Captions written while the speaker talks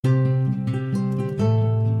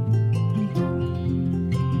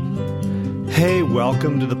Hey,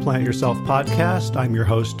 welcome to the Plant Yourself podcast. I'm your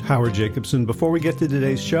host, Howard Jacobson. Before we get to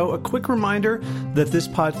today's show, a quick reminder that this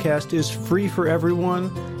podcast is free for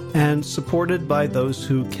everyone and supported by those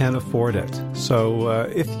who can afford it. So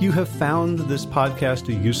if you have found this podcast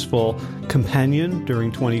a useful companion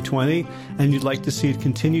during 2020 and you'd like to see it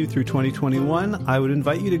continue through 2021, I would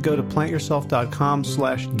invite you to go to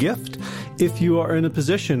plantyourself.com/gift if you are in a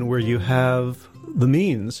position where you have the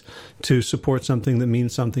means to support something that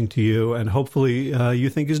means something to you and hopefully you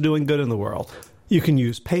think is doing good in the world. You can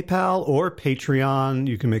use PayPal or Patreon.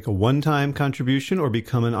 You can make a one-time contribution or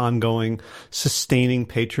become an ongoing, sustaining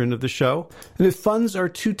patron of the show. And if funds are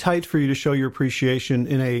too tight for you to show your appreciation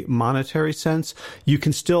in a monetary sense, you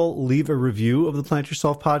can still leave a review of the Plant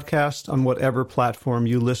Yourself podcast on whatever platform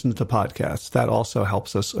you listen to podcasts. That also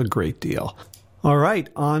helps us a great deal. All right,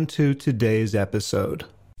 on to today's episode.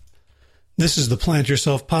 This is the Plant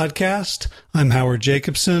Yourself podcast. I'm Howard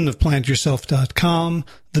Jacobson of PlantYourself.com,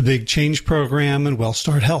 the Big Change Program, and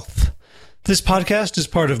WellStart Health. This podcast is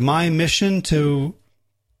part of my mission to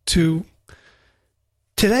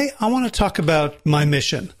today, I want to talk about my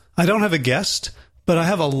mission. I don't have a guest, but I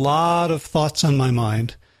have a lot of thoughts on my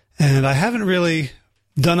mind. And I haven't really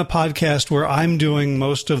done a podcast where I'm doing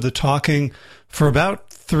most of the talking for about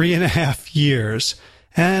 3.5 years.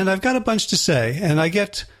 And I've got a bunch to say, and I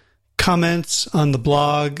get comments on the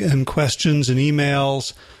blog and questions and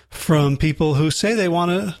emails from people who say they want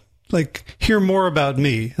to hear more about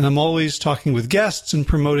me. And I'm always talking with guests and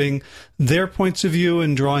promoting their points of view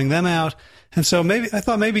and drawing them out. And so I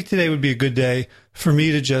thought maybe today would be a good day for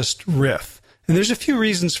me to just riff. And there's a few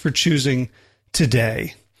reasons for choosing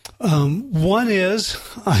today. One is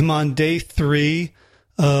I'm on day 3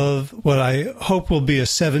 of what I hope will be a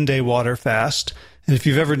 7-day water fast. And if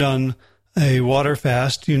you've ever done a water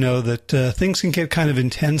fast, you know that things can get kind of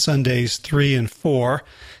intense on days 3 and 4.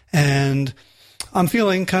 And I'm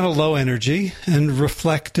feeling kind of low energy and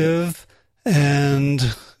reflective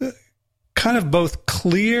and kind of both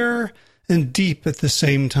clear and deep at the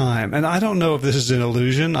same time. And I don't know if this is an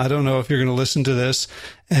illusion. I don't know if you're going to listen to this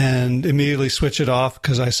and immediately switch it off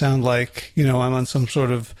because I sound like, I'm on some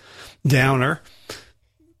sort of downer.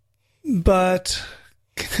 But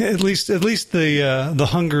at least the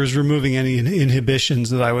hunger is removing any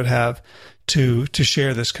inhibitions that I would have to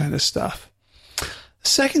share this kind of stuff.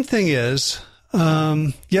 Second thing is,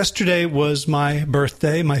 yesterday was my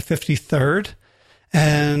birthday, my 53rd,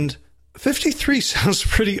 and 53 sounds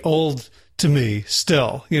pretty old to me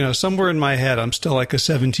still. Somewhere in my head, I'm still like a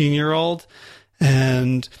 17-year-old,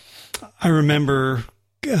 and I remember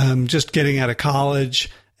just getting out of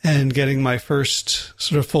college and getting my first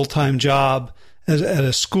sort of full-time job at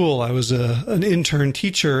a school. I was an intern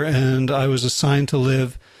teacher, and I was assigned to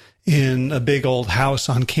live in a big old house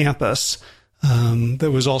on campus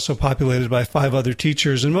that was also populated by 5 other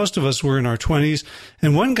teachers, and most of us were in our 20s,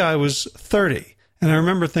 and one guy was 30. And I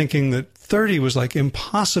remember thinking that 30 was like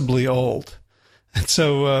impossibly old. And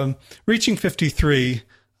so reaching 53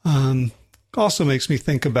 also makes me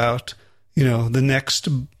think about, the next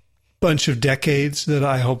bunch of decades that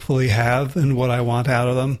I hopefully have and what I want out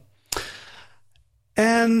of them.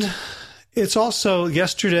 And it's also,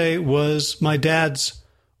 yesterday was my dad's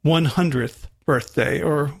 100th birthday,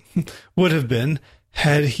 or would have been,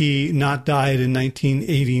 had he not died in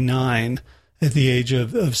 1989 at the age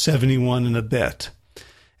of 71 and a bit.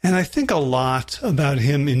 And I think a lot about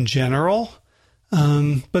him in general,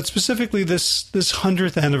 but specifically this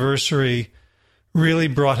 100th anniversary really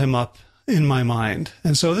brought him up in my mind.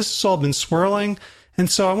 And so this has all been swirling, and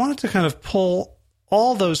so I wanted to kind of pull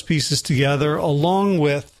all those pieces together, along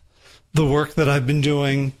with the work that I've been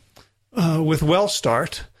doing with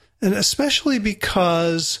WellStart, and especially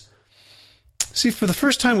because, for the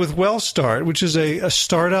first time with WellStart, which is a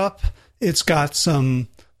startup, it's got some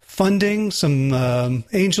funding, some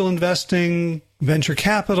angel investing, venture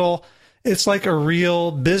capital. It's like a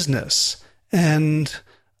real business. And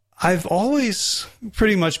I've always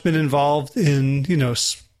pretty much been involved in,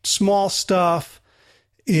 small stuff,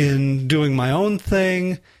 in doing my own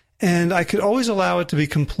thing, and I could always allow it to be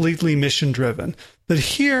completely mission driven. But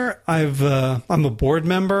here I'm a board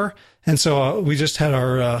member, and so we just had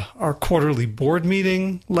our quarterly board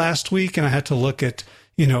meeting last week, and I had to look at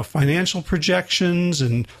financial projections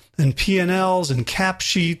and P&Ls and cap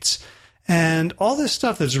sheets and all this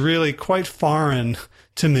stuff that's really quite foreign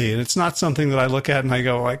to me. And it's not something that I look at and I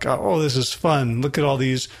go like, oh, this is fun. Look at all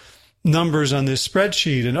these numbers on this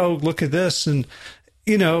spreadsheet, and oh, look at this. And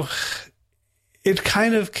it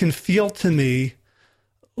kind of can feel to me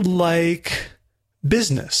like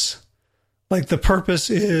business. Like the purpose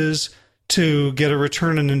is to get a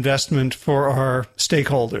return on investment for our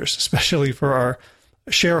stakeholders, especially for our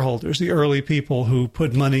shareholders, the early people who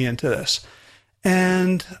put money into this.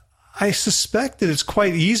 And I suspect that it's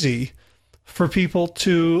quite easy for people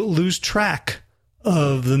to lose track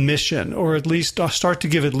of the mission, or at least start to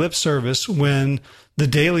give it lip service when the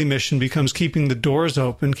daily mission becomes keeping the doors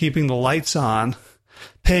open, keeping the lights on,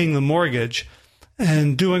 paying the mortgage,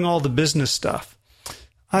 and doing all the business stuff.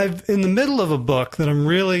 I'm in the middle of a book that I'm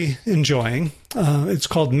really enjoying. It's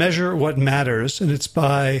called Measure What Matters, and it's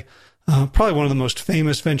by probably one of the most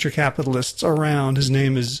famous venture capitalists around. His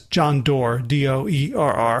name is John Doerr,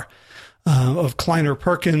 Doerr, of Kleiner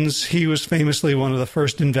Perkins. He was famously one of the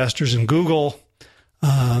first investors in Google.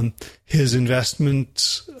 His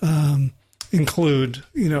investments include,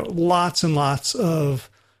 lots and lots of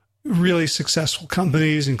really successful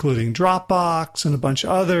companies, including Dropbox and a bunch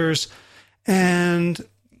of others. And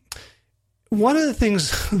one of the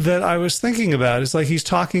things that I was thinking about is, like, he's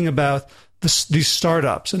talking about these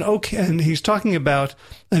startups, and he's talking about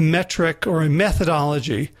a metric or a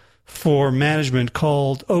methodology for management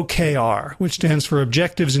called OKR, which stands for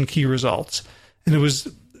Objectives and Key Results. And it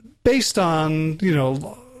was based on,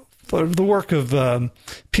 the work of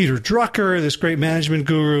Peter Drucker, this great management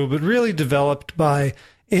guru, but really developed by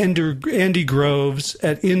Andy Groves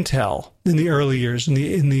at Intel in the early years, in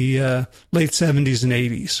the late 70s and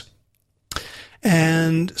 80s.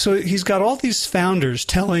 And so he's got all these founders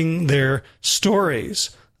telling their stories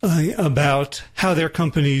about how their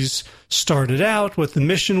companies started out, what the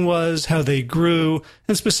mission was, how they grew,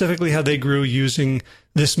 and specifically how they grew using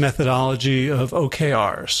this methodology of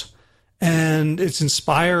OKRs. And it's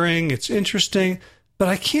inspiring, it's interesting, but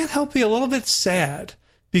I can't help be a little bit sad,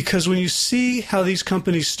 because when you see how these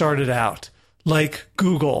companies started out, like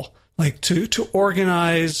Google, like to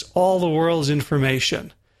organize all the world's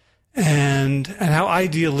information, and how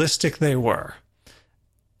idealistic they were.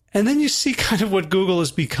 And then you see kind of what Google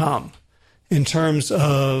has become in terms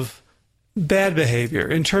of bad behavior,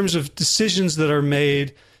 in terms of decisions that are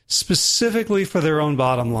made specifically for their own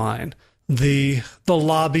bottom line, the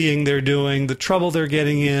lobbying they're doing, the trouble they're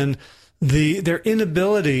getting in, their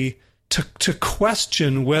inability to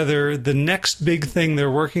question whether the next big thing they're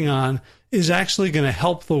working on is actually going to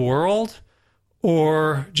help the world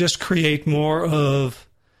or just create more of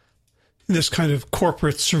this kind of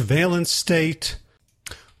corporate surveillance state,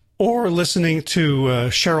 or listening to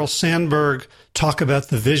Sheryl Sandberg talk about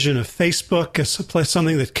the vision of Facebook as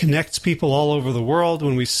something that connects people all over the world,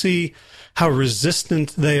 when we see how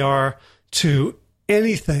resistant they are to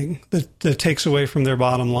anything that takes away from their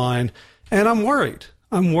bottom line. And I'm worried.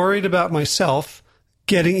 I'm worried about myself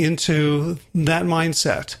getting into that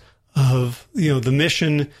mindset of, the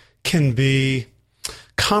mission can be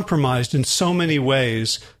compromised in so many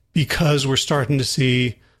ways because we're starting to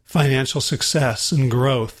see financial success and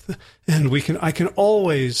growth. And I can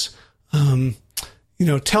always,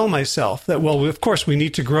 tell myself that, well, of course we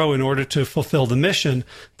need to grow in order to fulfill the mission,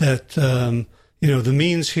 that, the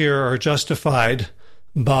means here are justified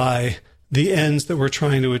by the ends that we're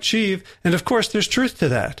trying to achieve. And of course, there's truth to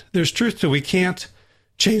that. There's truth to, we can't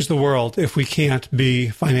change the world if we can't be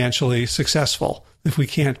financially successful, if we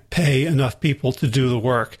can't pay enough people to do the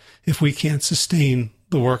work, if we can't sustain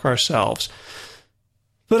the work ourselves.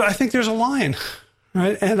 But I think there's a line,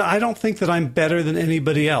 right? And I don't think that I'm better than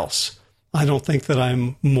anybody else. I don't think that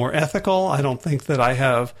I'm more ethical. I don't think that I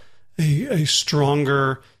have a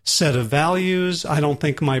stronger set of values. I don't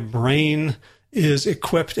think my brain is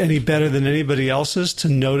equipped any better than anybody else's to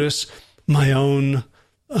notice my own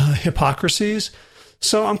hypocrisies.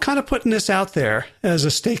 So I'm kind of putting this out there as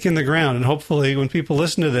a stake in the ground. And hopefully when people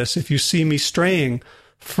listen to this, if you see me straying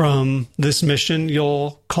from this mission,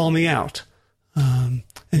 you'll call me out, and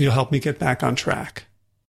you'll help me get back on track.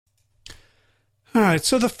 All right,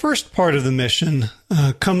 so the first part of the mission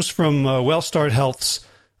comes from WellStart Health's,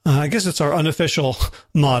 I guess it's our unofficial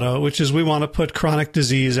motto, which is we want to put chronic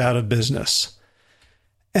disease out of business.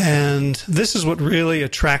 And this is what really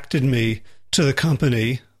attracted me to the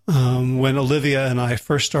company when Olivia and I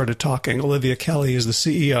first started talking. Olivia Kelly is the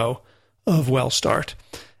CEO of WellStart.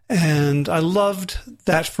 And I loved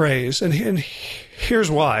that phrase. And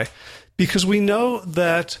here's why. Because we know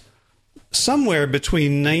that somewhere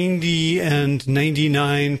between 90 and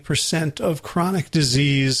 99% of chronic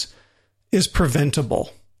disease is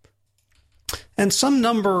preventable. And some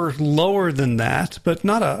number lower than that, but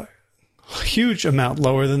not a huge amount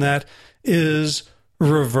lower than that, is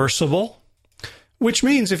reversible. Which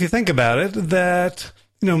means, if you think about it, that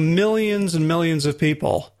millions and millions of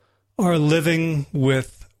people are living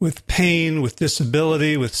with pain, with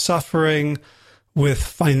disability, with suffering, with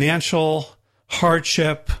financial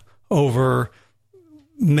hardship over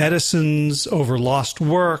medicines, over lost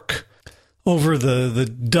work, over the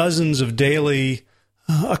dozens of daily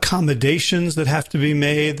accommodations that have to be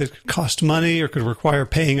made that could cost money or could require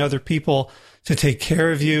paying other people to take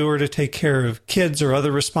care of you or to take care of kids or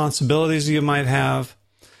other responsibilities you might have.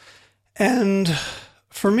 And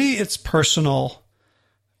for me, it's personal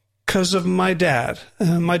because of my dad.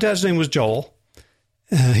 My dad's name was Joel.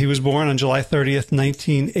 He was born on July 30th,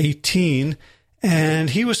 1918, and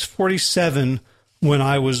he was 47 when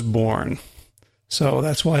I was born. So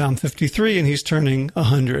that's why I'm 53 and he's turning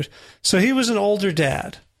 100. So he was an older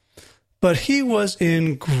dad, but he was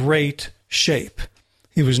in great shape.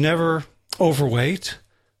 He was never overweight.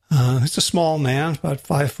 He's a small man, about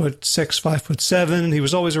 5'6", 5'7". He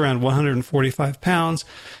was always around 145 pounds.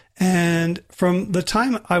 And from the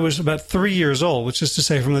time I was about 3 years old, which is to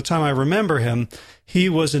say from the time I remember him, he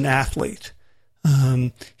was an athlete.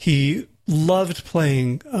 He loved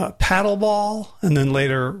playing paddleball, and then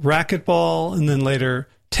later racquetball, and then later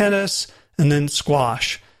tennis, and then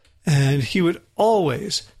squash. And he would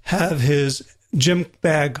always have his gym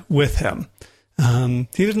bag with him.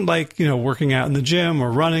 He didn't like, working out in the gym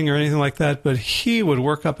or running or anything like that, but he would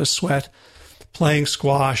work up a sweat playing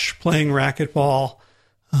squash, playing racquetball.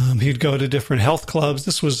 He'd go to different health clubs.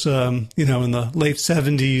 This was, in the late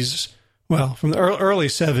 70s. Well, from the early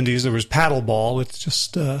 70s, there was paddleball. It's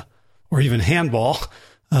just, or even handball.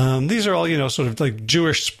 These are all, sort of like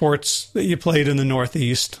Jewish sports that you played in the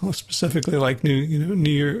Northeast, specifically like New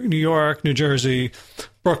York, New Jersey,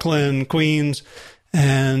 Brooklyn, Queens.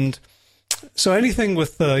 And so anything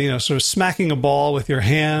with, sort of smacking a ball with your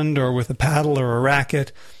hand or with a paddle or a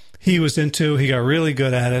racket, he was into. He got really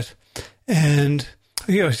good at it. And,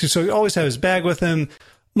 so he always had his bag with him.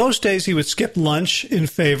 Most days he would skip lunch in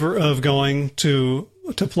favor of going to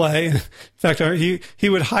play. In fact, he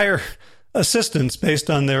would hire assistants based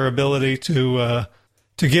on their ability to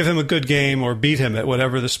give him a good game or beat him at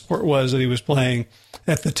whatever the sport was that he was playing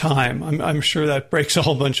at the time. I'm sure that breaks a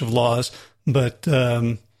whole bunch of laws, but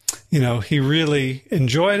he really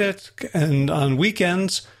enjoyed it. And on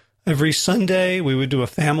weekends, every Sunday, we would do a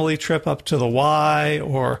family trip up to the Y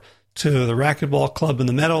or to the racquetball club in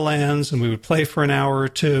the Meadowlands, and we would play for an hour or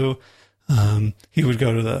two. He would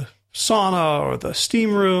go to the sauna or the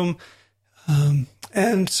steam room.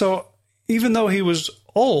 And so even though he was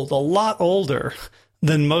old, a lot older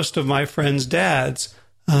than most of my friends' dads,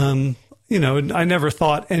 I never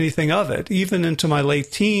thought anything of it, even into my late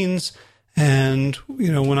teens. And,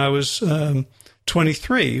 when I was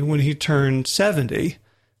 23, when he turned 70,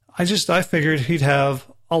 I figured he'd have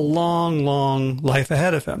a long, long life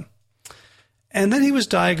ahead of him. And then he was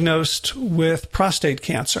diagnosed with prostate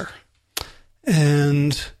cancer.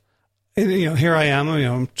 And, here I am,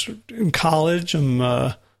 I'm in college. I'm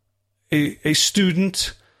a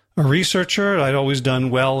student, a researcher. I'd always done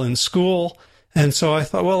well in school. And so I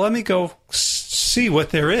thought, well, let me go see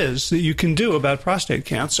what there is that you can do about prostate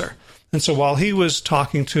cancer. And so while he was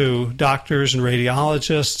talking to doctors and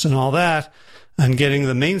radiologists and all that, and getting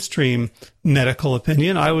the mainstream medical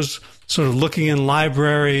opinion, I was sort of looking in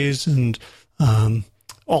libraries and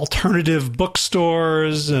alternative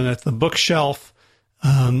bookstores and at the bookshelf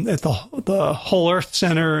at the Whole Earth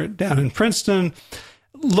Center down in Princeton,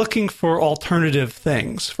 looking for alternative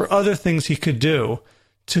things, for other things he could do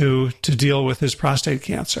to deal with his prostate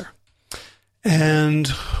cancer. And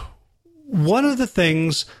one of the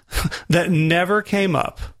things that never came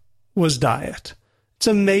up was diet. It's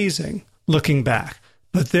amazing looking back.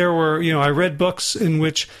 But there were, I read books in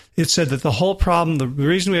which it said that the whole problem, the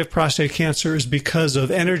reason we have prostate cancer is because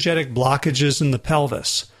of energetic blockages in the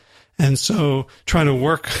pelvis. And so trying to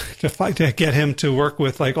work to get him to work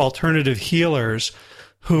with like alternative healers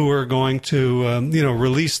who are going to,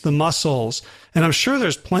 release the muscles. And I'm sure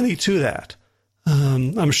there's plenty to that.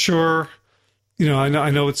 I'm sure,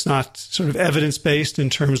 I know it's not sort of evidence-based in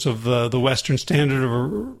terms of the Western standard of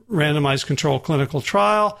a randomized controlled clinical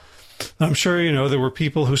trial. I'm sure, there were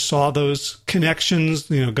people who saw those connections,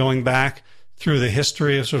 going back through the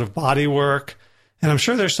history of sort of body work. And I'm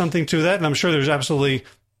sure there's something to that. And I'm sure there's absolutely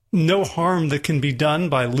no harm that can be done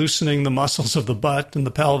by loosening the muscles of the butt and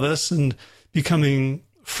the pelvis and becoming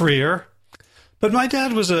freer. But my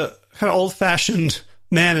dad was a kind of old-fashioned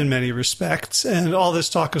man in many respects. And all this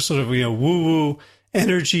talk of sort of, woo-woo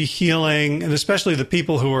energy healing, and especially the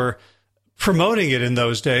people who were promoting it in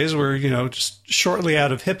those days were, just shortly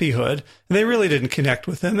out of hippiehood. And they really didn't connect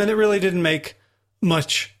with him, and it really didn't make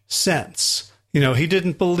much sense. He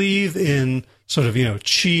didn't believe in sort of,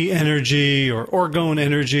 chi energy or orgone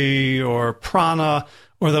energy or prana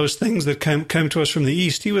or those things that come to us from the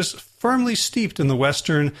East. He was firmly steeped in the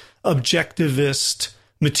Western objectivist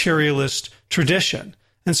materialist tradition.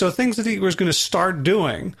 And so things that he was going to start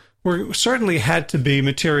doing certainly had to be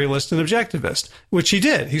materialist and objectivist, which he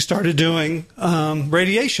did. He started doing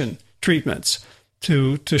radiation treatments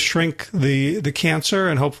to shrink the cancer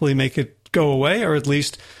and hopefully make it go away, or at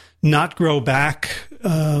least not grow back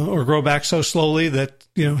or grow back so slowly that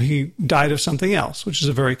he died of something else, which is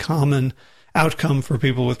a very common outcome for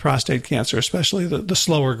people with prostate cancer, especially the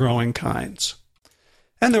slower growing kinds.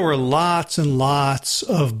 And there were lots and lots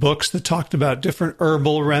of books that talked about different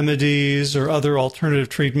herbal remedies or other alternative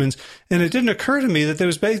treatments. And it didn't occur to me that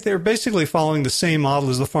they were basically following the same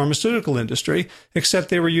model as the pharmaceutical industry, except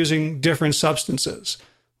they were using different substances.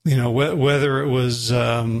 Whether it was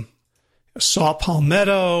saw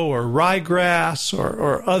palmetto or ryegrass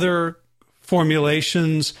or other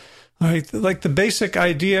formulations. Right? Like the basic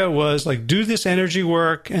idea was like, do this energy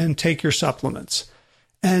work and take your supplements.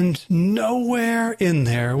 And nowhere in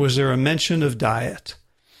there was there a mention of diet.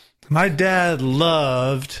 My dad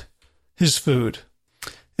loved his food,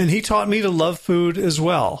 and he taught me to love food as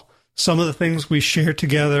well. Some of the things we shared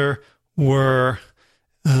together were,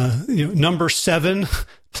 number 7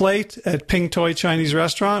 plate at Ping Toi Chinese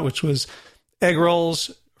restaurant, which was egg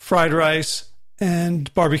rolls, fried rice,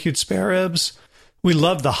 and barbecued spare ribs. We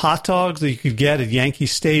loved the hot dogs that you could get at Yankee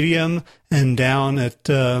Stadium and down at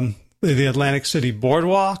the Atlantic City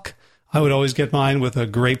Boardwalk. I would always get mine with a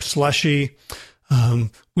grape slushy.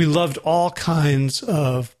 We loved all kinds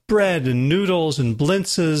of bread and noodles and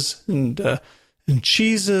blintzes and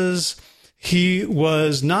cheeses. He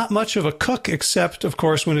was not much of a cook, except, of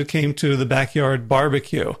course, when it came to the backyard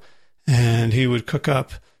barbecue. And he would cook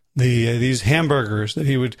up these hamburgers that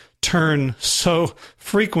he would turn so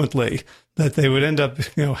frequently that they would end up,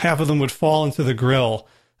 half of them would fall into the grill.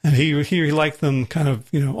 And he liked them kind of,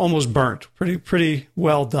 almost burnt, pretty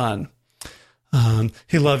well done.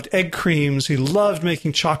 He loved egg creams. He loved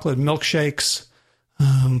making chocolate milkshakes.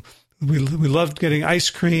 We loved getting ice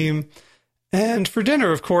cream. And for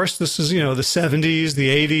dinner, of course, this is, the 70s,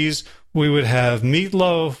 the 80s, we would have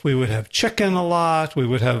meatloaf. We would have chicken a lot. We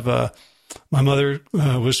would have, my mother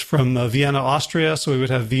was from Vienna, Austria, so we would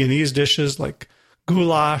have Viennese dishes like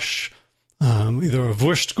goulash, either a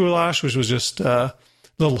Wurst goulash, which was just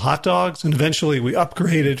little hot dogs. And eventually we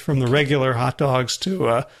upgraded from the regular hot dogs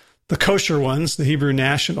to the kosher ones, the Hebrew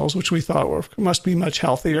Nationals, which we thought must be much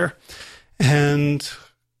healthier. And,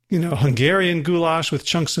 Hungarian goulash with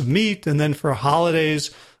chunks of meat. And then for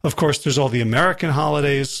holidays, of course, there's all the American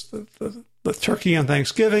holidays, the turkey on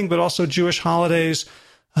Thanksgiving, but also Jewish holidays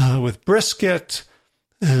with brisket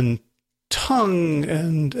and tongue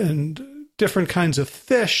and different kinds of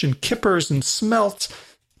fish and kippers and smelts.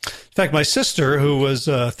 In fact, my sister, who was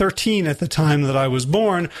 13 at the time that I was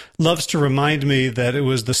born, loves to remind me that it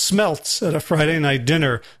was the smelts at a Friday night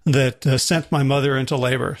dinner that sent my mother into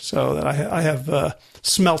labor. So that I have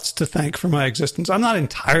smelts to thank for my existence. I'm not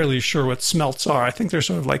entirely sure what smelts are. I think they're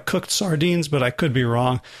sort of like cooked sardines, but I could be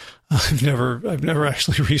wrong. I've never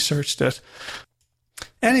actually researched it.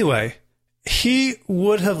 Anyway, he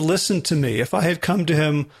would have listened to me if I had come to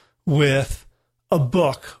him with a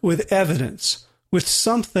book, with evidence, with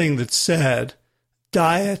something that said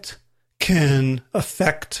diet can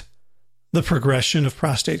affect the progression of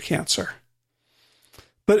prostate cancer.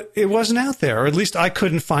 But it wasn't out there, or at least I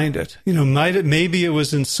couldn't find it. Maybe it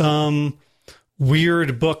was in some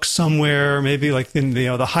weird book somewhere, maybe like in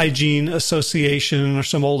the Hygiene Association or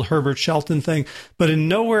some old Herbert Shelton thing. But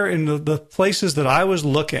nowhere in the places that I was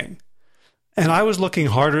looking, and I was looking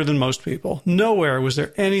harder than most people, nowhere was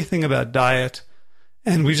there anything about diet.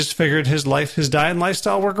 And we just figured his diet and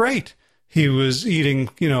lifestyle were great. He was eating,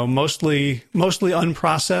 mostly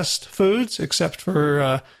unprocessed foods, except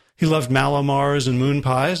for he loved Mallomars and moon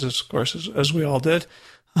pies, of course, as we all did.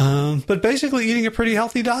 But basically eating a pretty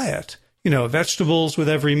healthy diet. Vegetables with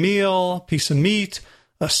every meal, piece of meat,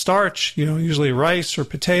 a starch, usually rice or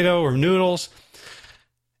potato or noodles.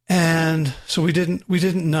 And so we didn't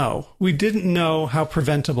know. We didn't know how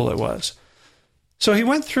preventable it was. So he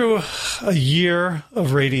went through a year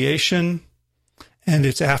of radiation and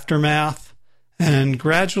its aftermath and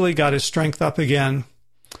gradually got his strength up again.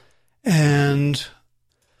 And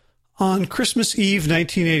on Christmas Eve,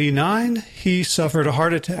 1989, he suffered a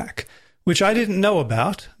heart attack, which I didn't know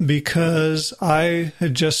about because I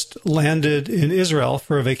had just landed in Israel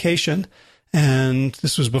for a vacation. And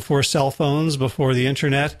this was before cell phones, before the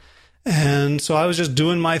internet. And so I was just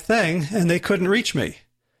doing my thing and they couldn't reach me.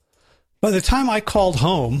 By the time I called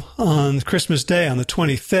home on Christmas Day, on the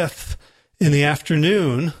 25th in the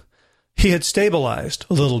afternoon, he had stabilized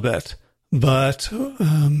a little bit. But,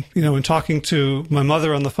 in talking to my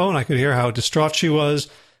mother on the phone, I could hear how distraught she was.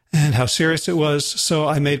 and how serious it was. So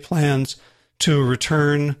I made plans to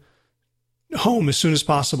return home as soon as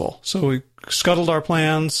possible. So we scuttled our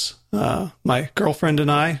plans, my girlfriend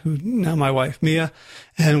and I, who now my wife, Mia,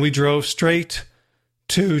 and we drove straight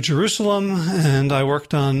to Jerusalem, and I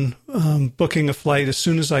worked on booking a flight as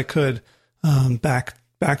soon as I could back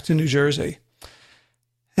to New Jersey.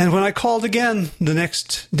 And when I called again the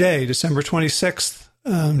next day, December 26th,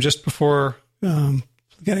 just before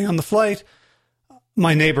getting on the flight,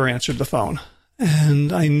 my neighbor answered the phone.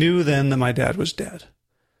 And I knew then that my dad was dead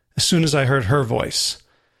as soon as I heard her voice.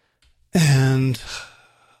 And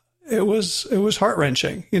it was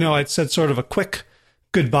heart-wrenching. You know, I'd said sort of a quick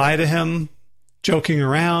goodbye to him, joking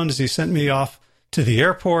around as he sent me off to the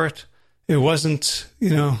airport. It wasn't,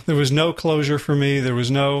 there was no closure for me. There was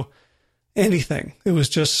no anything. It was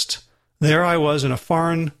just, there I was in a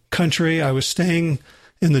foreign country. I was staying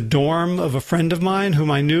in the dorm of a friend of mine whom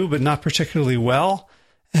I knew, but not particularly well.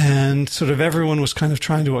 And sort of everyone was kind of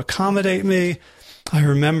trying to accommodate me. I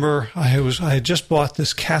remember I had just bought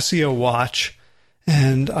this Casio watch,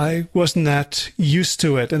 and I wasn't that used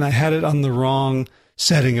to it, and I had it on the wrong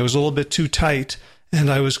setting. It was a little bit too tight, and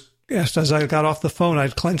as I got off the phone,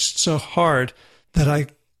 I'd clenched so hard that I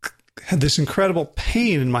had this incredible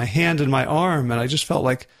pain in my hand and my arm, and I just felt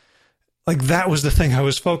like that was the thing I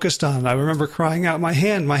was focused on. I remember crying out, my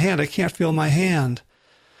hand, I can't feel my hand.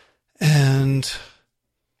 And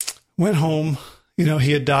went home.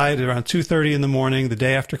 He had died around 2:30 in the morning, the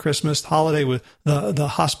day after Christmas. Holiday, with the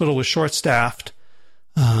hospital was short-staffed.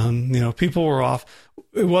 People were off.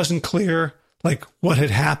 It wasn't clear what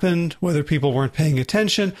had happened, whether people weren't paying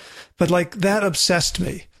attention, but that obsessed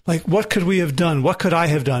me. What could we have done? What could I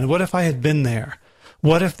have done? What if I had been there?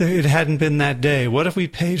 What if it hadn't been that day? What if we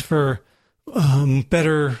paid for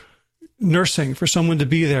better nursing for someone to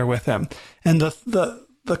be there with him? And the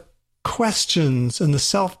questions and the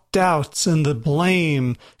self-doubts and the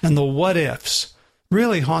blame and the what-ifs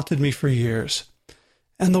really haunted me for years.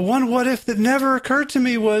 And the one what-if that never occurred to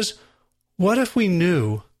me was, what if we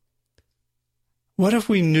knew? What if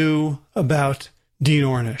we knew about Dean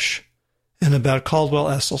Ornish and about Caldwell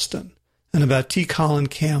Esselstyn and about T. Colin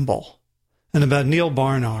Campbell and about Neil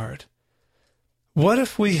Barnard? What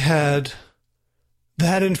if we had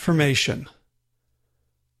that information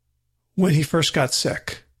when he first got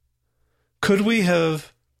sick? Could we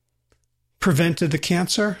have prevented the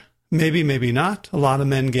cancer? Maybe, maybe not. A lot of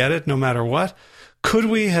men get it no matter what. Could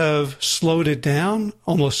we have slowed it down?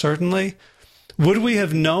 Almost certainly. Would we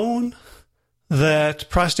have known that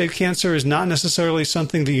prostate cancer is not necessarily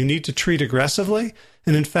something that you need to treat aggressively?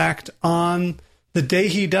 And in fact, on the day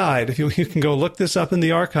he died, if you can go look this up in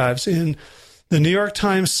the archives, in the New York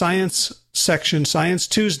Times Science section, Science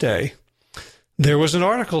Tuesday, there was an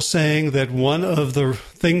article saying that one of the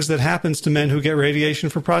things that happens to men who get radiation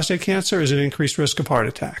for prostate cancer is an increased risk of heart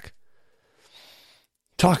attack.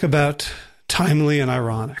 Talk about timely and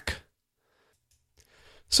ironic.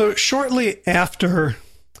 So shortly after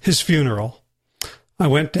his funeral, I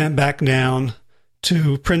went back down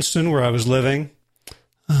to Princeton, where I was living,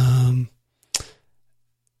 and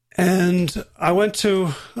I went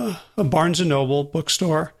to a Barnes & Noble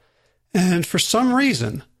bookstore, and for some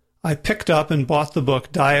reason, I picked up and bought the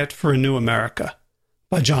book Diet for a New America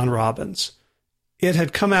by John Robbins. It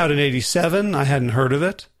had come out in 1987. I hadn't heard of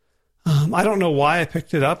it. I don't know why I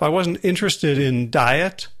picked it up. I wasn't interested in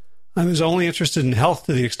diet. I was only interested in health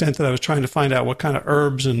to the extent that I was trying to find out what kind of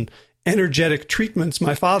herbs and energetic treatments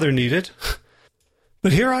my father needed.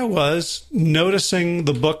 But here I was noticing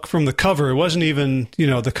the book from the cover. It wasn't even,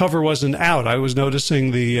 the cover wasn't out. I was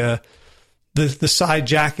noticing the side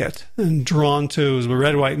jacket, and drawn to, it was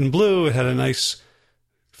red, white, and blue. It had a nice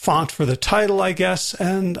font for the title, I guess,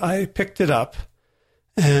 and I picked it up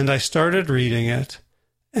and I started reading it,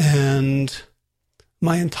 and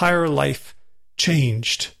my entire life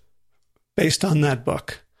changed based on that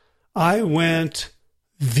book. I went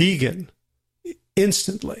vegan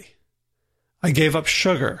instantly. I gave up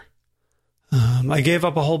sugar. I gave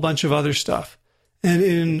up a whole bunch of other stuff. And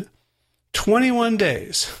in 21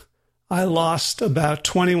 days, I lost about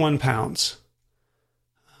 21 pounds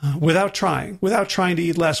without trying to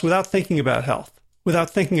eat less, without thinking about health, without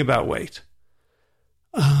thinking about weight.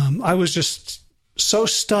 I was just so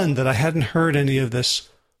stunned that I hadn't heard any of this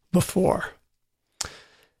before.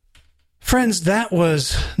 Friends, that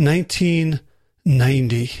was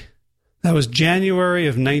 1990. That was January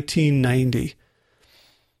of 1990.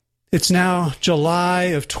 It's now July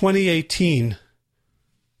of 2018,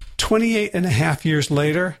 28 and a half years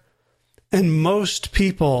later, and most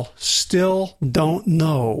people still don't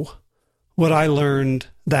know what I learned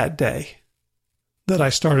that day that I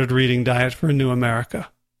started reading Diet for a New America.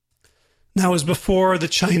 That was before the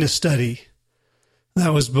China study.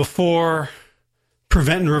 That was before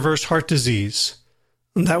prevent and reverse heart disease.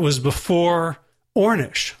 And that was before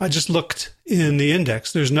Ornish. I just looked in the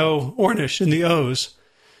index. There's no Ornish in the O's.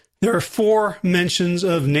 There are 4 mentions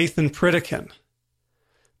of Nathan Pritikin.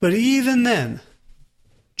 But even then,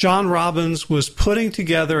 John Robbins was putting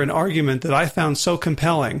together an argument that I found so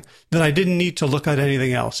compelling that I didn't need to look at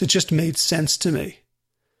anything else. It just made sense to me.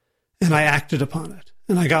 And I acted upon it.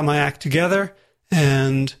 And I got my act together.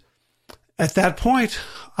 And at that point,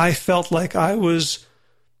 I felt like I was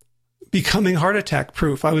becoming heart attack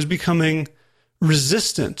proof. I was becoming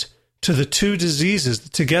resistant to the 2 diseases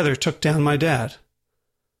that together took down my dad: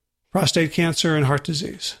 prostate cancer and heart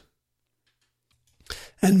disease.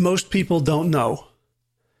 And most people don't know.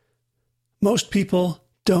 Most people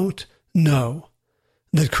don't know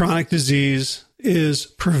that chronic disease is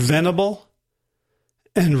preventable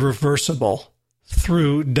and reversible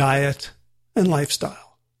through diet and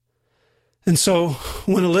lifestyle. And so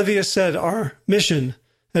when Olivia said our mission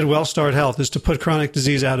at WellStart Health is to put chronic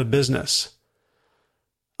disease out of business,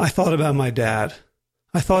 I thought about my dad.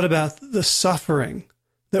 I thought about the suffering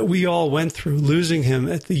that we all went through, losing him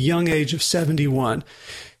at the young age of 71.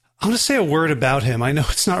 I want to say a word about him. I know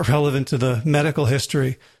it's not relevant to the medical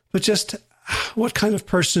history, but just what kind of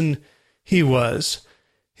person he was.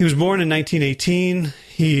 He was born in 1918.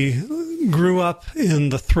 He grew up in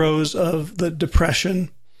the throes of the Depression.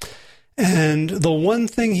 And the one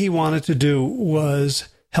thing he wanted to do was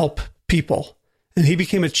help people. And he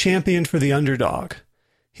became a champion for the underdog.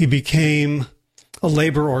 He became a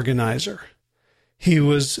labor organizer. He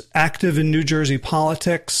was active in New Jersey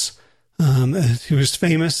politics. He was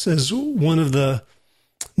famous as one of the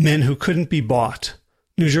men who couldn't be bought.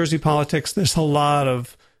 New Jersey politics, there's a lot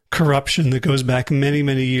of corruption that goes back many,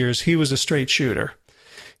 many years. He was a straight shooter.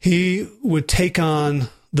 He would take on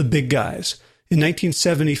the big guys. In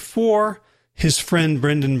 1974, his friend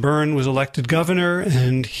Brendan Byrne was elected governor,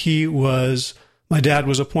 and my dad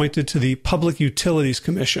was appointed to the Public Utilities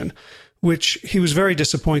Commission, which he was very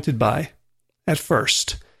disappointed by at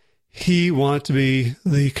first. He wanted to be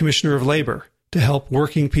the commissioner of labor to help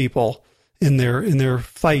working people in their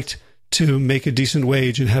fight to make a decent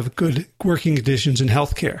wage and have good working conditions in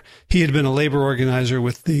healthcare. He had been a labor organizer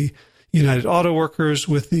with the United Auto Workers,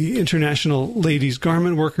 with the International Ladies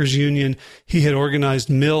Garment Workers Union. He had organized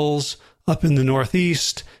mills up in the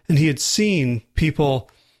Northeast, and he had seen people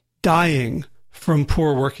dying from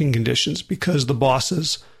poor working conditions because the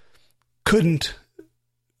bosses couldn't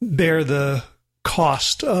bear the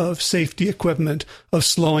cost of safety equipment, of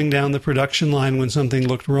slowing down the production line when something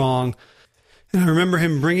looked wrong. And I remember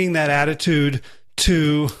him bringing that attitude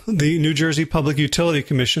to the New Jersey Public Utility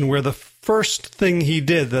Commission, where the first thing he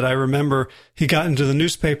did that I remember he got into the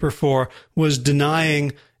newspaper for was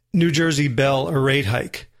denying New Jersey Bell a rate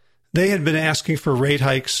hike. They had been asking for rate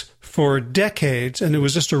hikes for decades, and it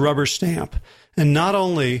was just a rubber stamp. And not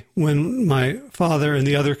only when my father and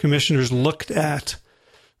the other commissioners looked at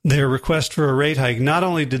their request for a rate hike, not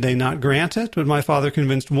only did they not grant it, but my father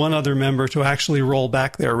convinced one other member to actually roll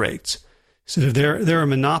back their rates. He said, if they're a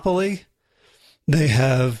monopoly, they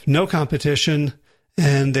have no competition,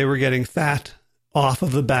 and they were getting fat off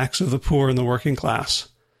of the backs of the poor and the working class.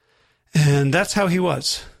 And that's how he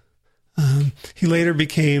was. He later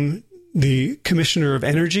became the Commissioner of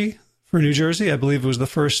Energy for New Jersey. I believe it was the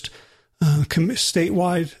first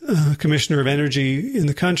statewide Commissioner of Energy in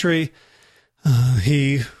the country.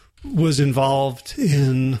 He was involved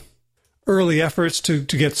in early efforts to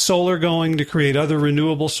get solar going, to create other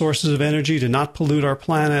renewable sources of energy, to not pollute our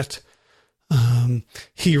planet.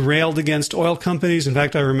 He railed against oil companies. In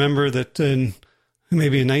fact, I remember that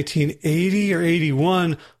maybe in 1980 or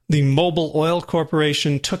 81, the Mobil Oil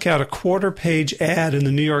Corporation took out a quarter-page ad in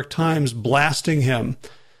the New York Times blasting him.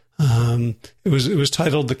 It was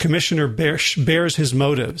titled "The Commissioner Bears His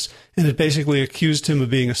Motives," and it basically accused him of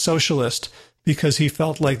being a socialist because he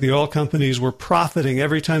felt like the oil companies were profiting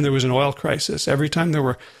every time there was an oil crisis, every time there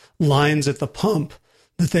were lines at the pump,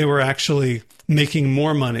 that they were actually making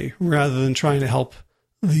more money rather than trying to help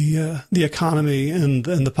the economy and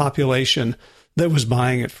the population that was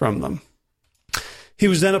buying it from them. He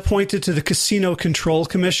was then appointed to the Casino Control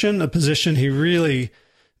Commission, a position he really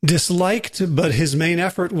disliked, but his main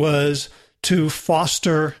effort was to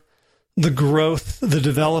foster the growth, the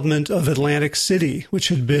development of Atlantic City, which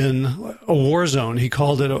had been a war zone. He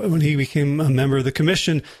called it, when he became a member of the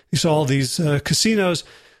commission, he saw all these casinos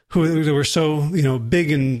who were so,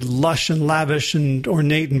 big and lush and lavish and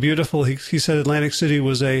ornate and beautiful. He said Atlantic City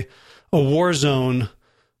was a war zone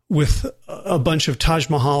with a bunch of Taj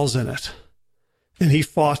Mahals in it. And he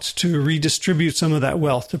fought to redistribute some of that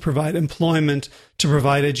wealth, to provide employment, to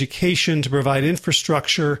provide education, to provide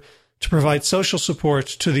infrastructure, to provide social support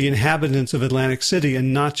to the inhabitants of Atlantic City,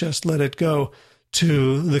 and not just let it go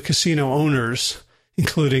to the casino owners,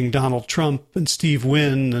 including Donald Trump and Steve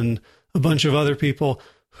Wynn and a bunch of other people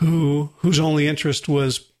whose only interest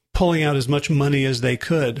was pulling out as much money as they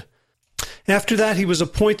could. After that, he was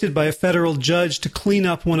appointed by a federal judge to clean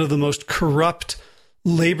up one of the most corrupt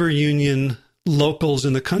labor union locals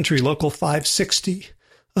in the country, Local 560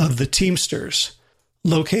 of the Teamsters,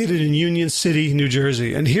 located in Union City, New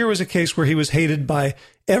Jersey. And here was a case where he was hated by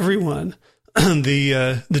everyone.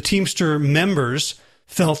 The Teamster members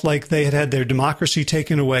felt like they had had their democracy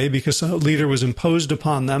taken away because a leader was imposed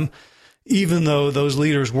upon them. Even though those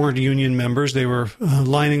leaders weren't union members, they were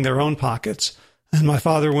lining their own pockets. And my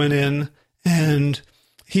father went in, and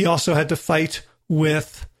he also had to fight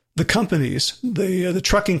with the companies, the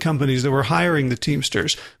trucking companies that were hiring the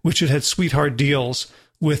Teamsters, which had had sweetheart deals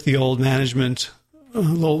with the old management,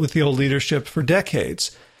 with the old leadership for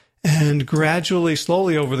decades. And gradually,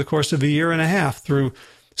 slowly over the course of a year and a half, through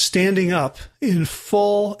standing up in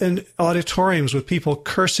full and auditoriums with people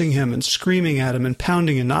cursing him and screaming at him and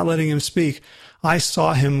pounding and not letting him speak, I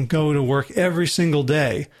saw him go to work every single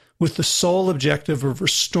day with the sole objective of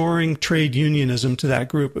restoring trade unionism to that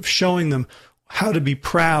group, of showing them how to be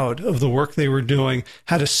proud of the work they were doing,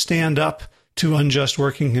 how to stand up to unjust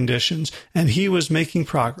working conditions. And he was making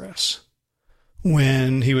progress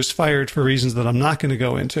when he was fired for reasons that I'm not going to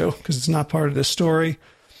go into because it's not part of this story.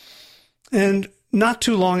 And not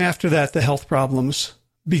too long after that, the health problems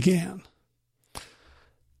began.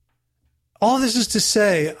 All this is to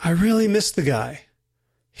say, I really miss the guy.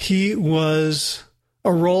 He was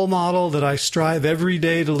a role model that I strive every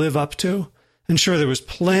day to live up to. And sure, there was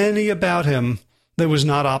plenty about him that was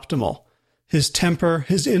not optimal. His temper,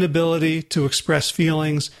 his inability to express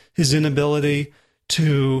feelings, his inability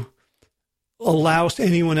to allow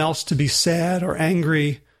anyone else to be sad or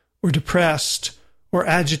angry or depressed or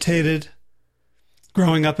agitated.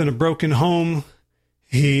 Growing up in a broken home,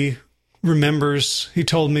 he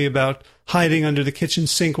told me about hiding under the kitchen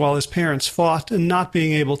sink while his parents fought and not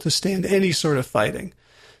being able to stand any sort of fighting.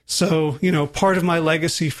 So, part of my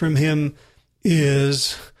legacy from him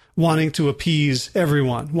is wanting to appease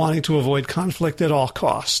everyone, wanting to avoid conflict at all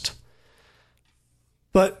cost.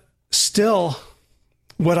 But still,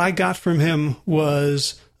 what I got from him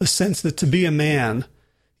was a sense that to be a man,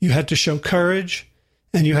 you had to show courage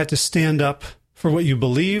and you had to stand up for what you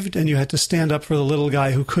believed, and you had to stand up for the little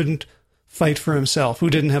guy who couldn't fight for himself, who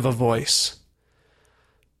didn't have a voice.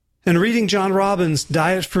 And reading John Robbins'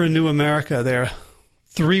 Diet for a New America there,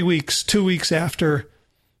 2 weeks after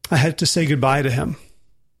I had to say goodbye to him,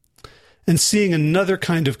 and seeing another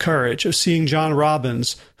kind of courage of seeing John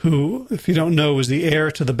Robbins, who, if you don't know, was the heir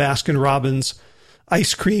to the Baskin-Robbins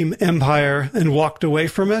ice cream empire and walked away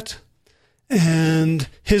from it. And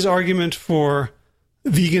his argument for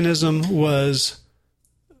veganism was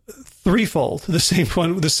threefold, the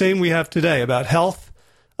same we have today, about health,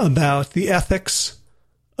 about the ethics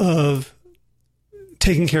of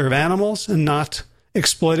taking care of animals and not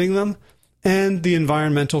exploiting them, and the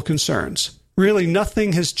environmental concerns. Really,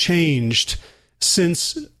 nothing has changed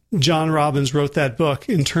since John Robbins wrote that book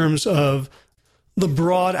in terms of the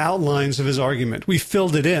broad outlines of his argument. We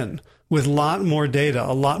filled it in with a lot more data,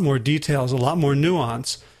 a lot more details, a lot more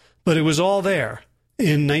nuance, but it was all there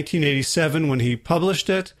in 1987 when he published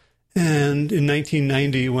it, and in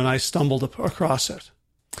 1990 when I stumbled across it.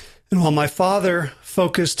 And while my father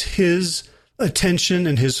focused his attention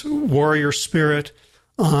and his warrior spirit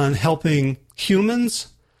on helping humans,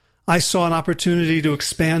 I saw an opportunity to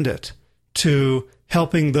expand it to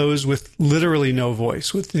helping those with literally no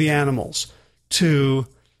voice, with the animals, to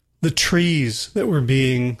the trees that were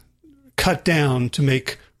being cut down to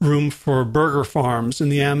make room for burger farms in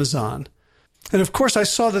the Amazon. And of course, I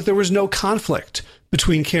saw that there was no conflict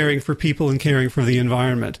between caring for people and caring for the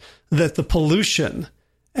environment, that the pollution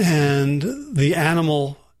and the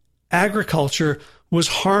animal agriculture was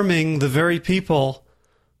harming the very people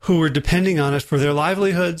who were depending on it for their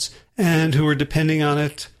livelihoods and who were depending on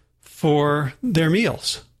it for their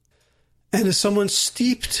meals. And as someone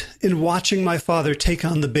steeped in watching my father take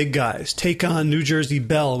on the big guys, take on New Jersey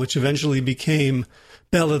Bell, which eventually became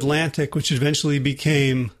Bell Atlantic, which eventually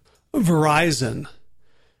became Verizon,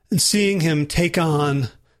 and seeing him take on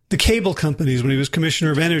the cable companies when he was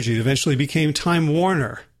Commissioner of Energy, it eventually became Time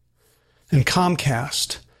Warner and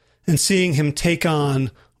Comcast, and seeing him take on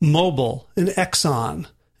Mobil and Exxon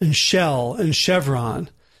and Shell and Chevron,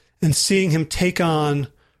 and seeing him take on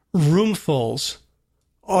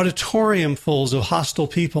auditoriumfuls of hostile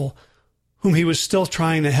people whom he was still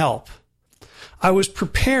trying to help. I was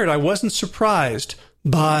prepared. I wasn't surprised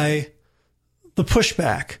by the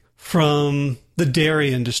pushback from the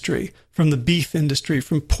dairy industry, from the beef industry,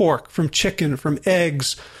 from pork, from chicken, from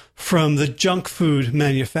eggs, from the junk food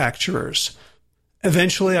manufacturers.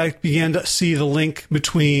 Eventually, I began to see the link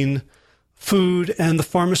between food and the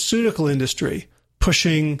pharmaceutical industry,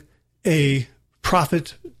 pushing a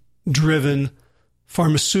profit-driven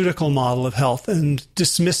pharmaceutical model of health and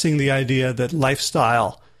dismissing the idea that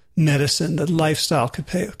lifestyle medicine, that lifestyle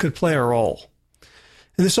could play a role.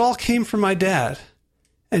 And this all came from my dad.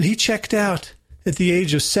 And he checked out at the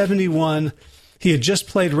age of 71. He had just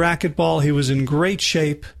played racquetball. He was in great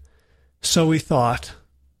shape, so we thought.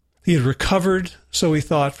 He had recovered, so we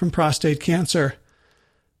thought, from prostate cancer.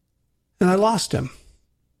 And I lost him.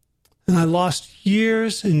 And I lost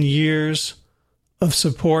years and years of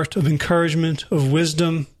support, of encouragement, of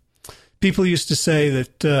wisdom. People used to say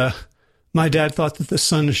that my dad thought that the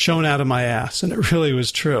sun shone out of my ass, and it really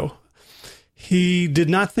was true. He did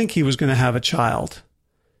not think he was going to have a child.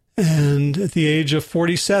 And at the age of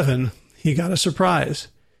 47, he got a surprise.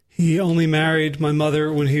 He only married my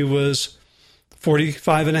mother when he was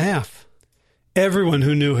 45 and a half. Everyone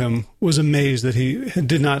who knew him was amazed that he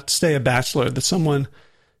did not stay a bachelor, that someone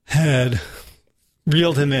had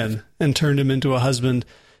reeled him in and turned him into a husband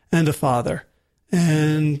and a father.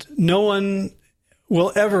 And no one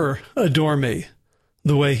will ever adore me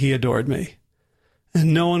the way he adored me.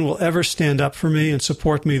 And no one will ever stand up for me and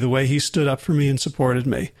support me the way he stood up for me and supported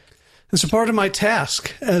me. And so part of my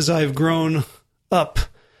task as I've grown up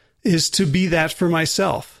is to be that for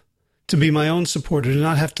myself, to be my own supporter, to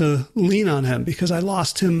not have to lean on him, because I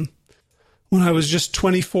lost him when I was just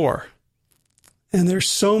 24. And there's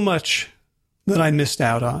so much that I missed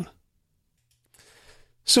out on.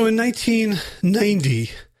 So in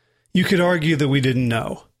 1990, you could argue that we didn't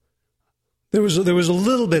know. There was a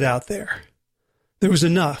little bit out there. There was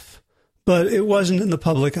enough, but it wasn't in the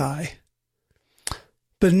public eye.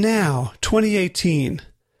 But now, 2018,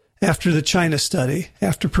 after the China study,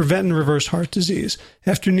 after Prevent and Reverse Heart Disease,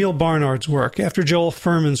 after Neil Barnard's work, after Joel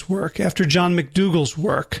Furman's work, after John McDougall's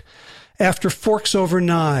work, after Forks Over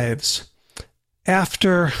Knives,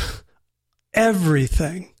 after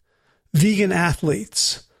everything, vegan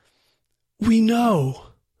athletes, we know,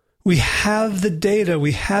 we have the data,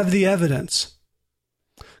 we have the evidence.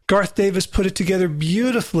 Garth Davis put it together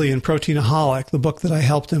beautifully in Proteinaholic, the book that I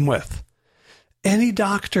helped him with. Any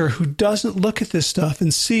doctor who doesn't look at this stuff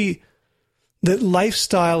and see that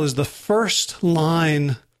lifestyle is the first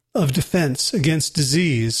line of defense against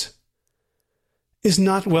disease is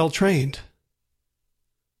not well trained.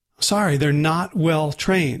 Sorry, they're not well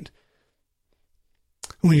trained.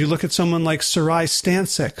 When you look at someone like Sarai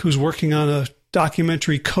Stancic, who's working on a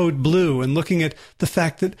documentary Code Blue and looking at the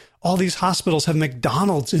fact that all these hospitals have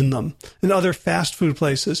McDonald's in them and other fast food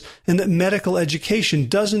places, and that medical education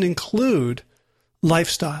doesn't include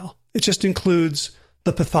lifestyle. It just includes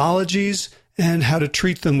the pathologies and how to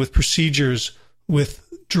treat them with procedures, with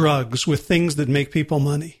drugs, with things that make people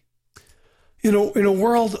money. In a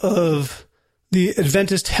world of the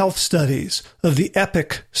Adventist health studies, of the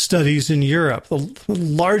EPIC studies in Europe, the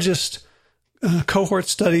largest cohort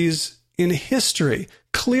studies in history,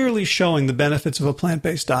 clearly showing the benefits of a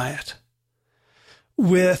plant-based diet.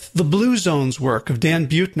 With the Blue Zones work of Dan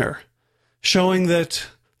Buettner, showing that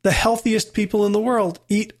the healthiest people in the world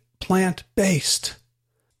eat plant-based.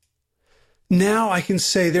 Now I can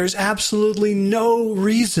say there's absolutely no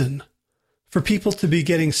reason for people to be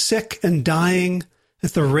getting sick and dying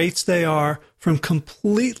at the rates they are from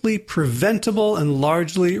completely preventable and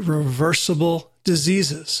largely reversible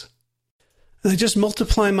diseases. And I just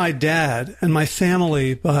multiply my dad and my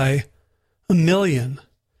family by 1 million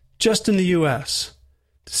just in the U.S.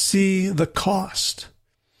 to see the cost.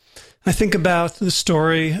 I think about the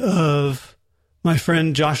story of my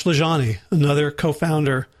friend Josh LaJaunie, another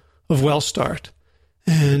co-founder of WellStart,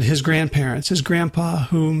 and his grandparents, his grandpa,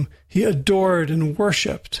 whom he adored and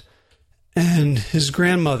worshipped, and his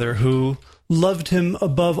grandmother, who loved him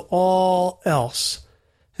above all else,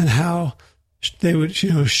 and how they would,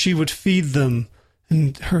 she would feed them,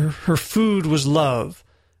 and her food was love,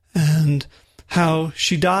 and how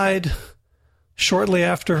she died shortly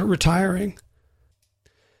after retiring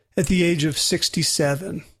at the age of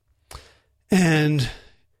 67. And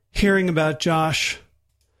hearing about Josh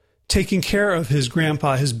taking care of his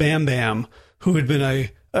grandpa, his Bam Bam, who had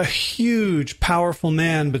been a huge, powerful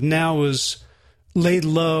man, but now was laid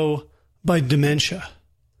low by dementia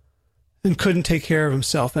and couldn't take care of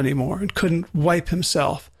himself anymore and couldn't wipe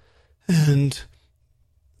himself and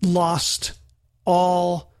lost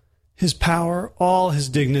all his power, all his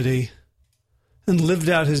dignity. and lived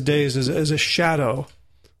out his days as a shadow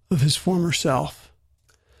of his former self.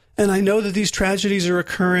 And I know that these tragedies are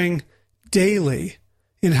occurring daily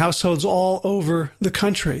in households all over the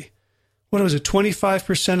country. What was it?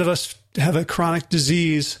 25% of us have a chronic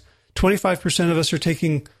disease. 25% of us are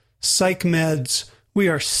taking psych meds. We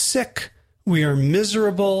are sick. We are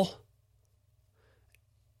miserable.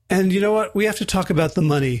 And you know what? We have to talk about the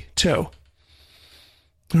money too.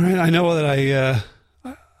 All right. I know that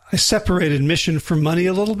I separated mission from money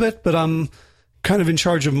a little bit, but I'm kind of in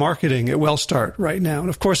charge of marketing at WellStart right now. And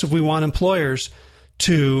of course, if we want employers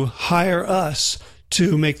to hire us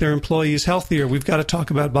to make their employees healthier, we've got to talk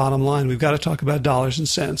about bottom line. We've got to talk about dollars and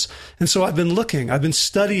cents. And so I've been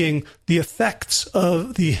studying the effects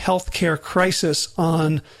of the healthcare crisis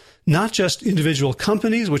on not just individual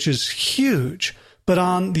companies, which is huge, but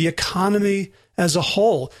on the economy as a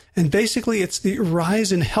whole. And basically, it's the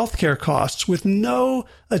rise in healthcare costs with no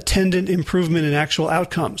attendant improvement in actual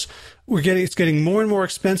outcomes. It's getting more and more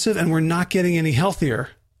expensive, and we're not getting any healthier.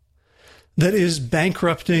 That is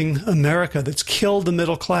bankrupting America, that's killed the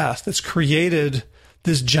middle class, that's created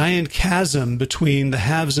this giant chasm between the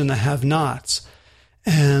haves and the have-nots.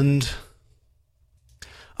 And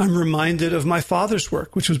I'm reminded of my father's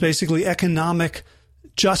work, which was basically economic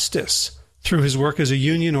justice through his work as a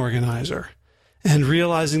union organizer, and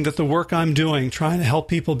realizing that the work I'm doing, trying to help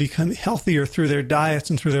people become healthier through their diets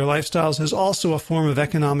and through their lifestyles, is also a form of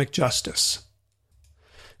economic justice.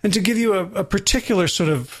 And to give you a particular sort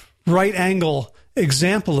of right angle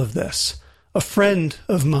example of this, a friend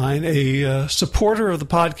of mine, a supporter of the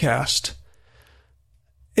podcast,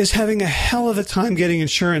 is having a hell of a time getting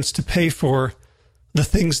insurance to pay for the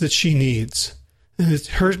things that she needs. And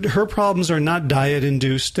her problems are not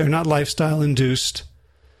diet-induced. They're not lifestyle-induced.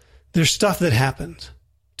 They're stuff that happened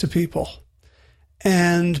to people.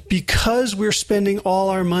 And because we're spending all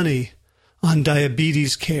our money on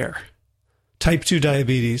diabetes care, type 2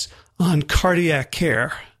 diabetes, on cardiac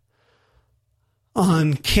care,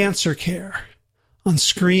 on cancer care, on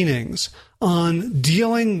screenings, on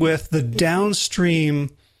dealing with the downstream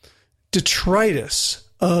detritus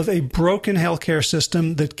of a broken healthcare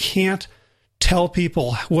system that can't tell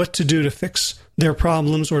people what to do to fix their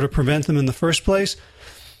problems or to prevent them in the first place,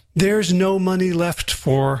 there's no money left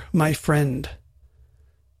for my friend.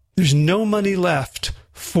 There's no money left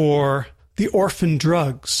for the orphan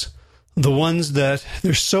drugs, the ones that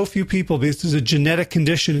there's so few people, because it's a genetic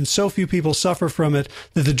condition and so few people suffer from it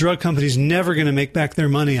that the drug company's never going to make back their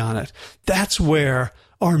money on it. That's where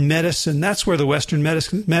our medicine, that's where the Western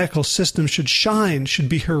medical system should shine, should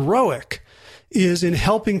be heroic, is in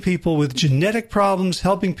helping people with genetic problems,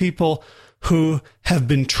 helping people who have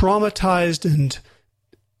been traumatized and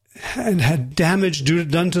had damage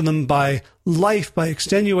done to them by life, by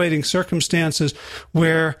extenuating circumstances,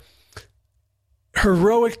 where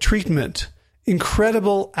heroic treatment,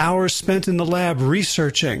 incredible hours spent in the lab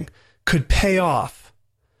researching, could pay off,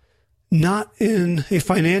 not in a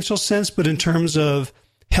financial sense, but in terms of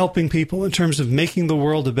helping people, in terms of making the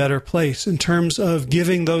world a better place, in terms of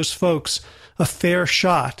giving those folks a fair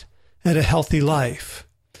shot at a healthy life.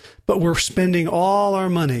 But we're spending all our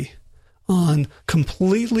money on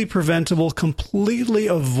completely preventable, completely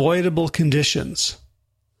avoidable conditions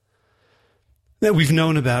that we've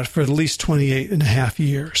known about for at least 28 and a half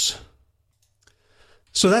years.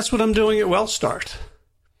 So that's what I'm doing at WellStart.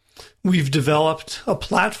 We've developed a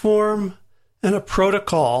platform and a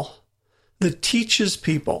protocol that teaches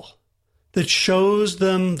people, that shows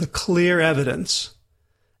them the clear evidence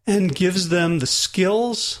and gives them the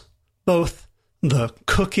skills, both the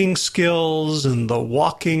cooking skills and the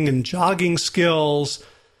walking and jogging skills,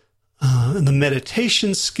 and the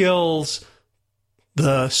meditation skills,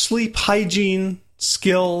 the sleep hygiene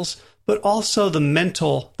skills, but also the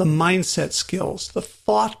mental, the mindset skills, the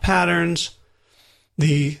thought patterns,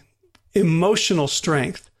 the emotional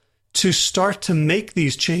strength to start to make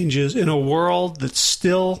these changes in a world that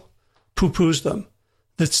still poo-poos them,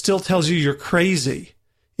 that still tells you you're crazy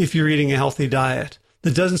if you're eating a healthy diet,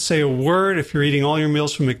 that doesn't say a word if you're eating all your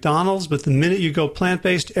meals from McDonald's, but the minute you go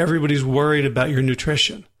plant-based, everybody's worried about your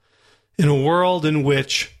nutrition. In a world in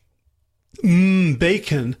which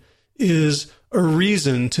bacon is a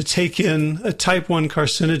reason to take in a type 1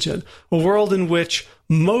 carcinogen, a world in which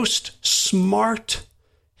most smart,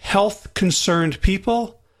 health-concerned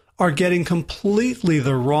people are getting completely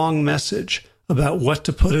the wrong message about what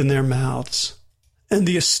to put in their mouths. And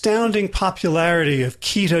the astounding popularity of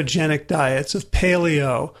ketogenic diets, of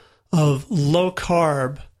paleo, of low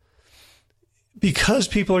carb, because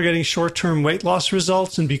people are getting short-term weight loss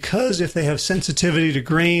results, and because if they have sensitivity to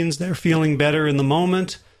grains, they're feeling better in the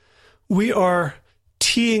moment, we are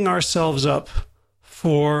teeing ourselves up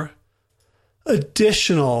for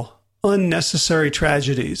additional unnecessary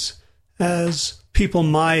tragedies as people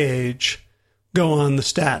my age go on the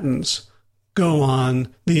statins, go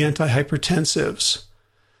on the antihypertensives,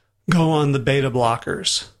 go on the beta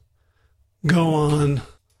blockers, go on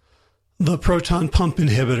the proton pump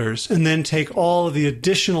inhibitors, and then take all of the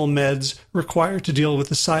additional meds required to deal with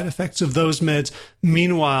the side effects of those meds.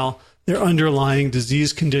 Meanwhile, their underlying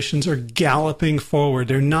disease conditions are galloping forward.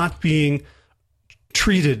 They're not being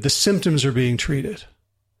treated. The symptoms are being treated.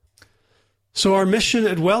 So our mission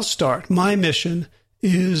at WellStart, my mission,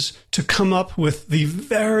 is to come up with the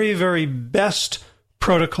very, very best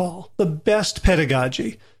protocol, the best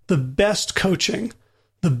pedagogy, the best coaching,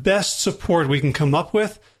 the best support we can come up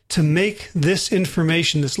with to make this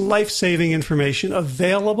information, this life-saving information,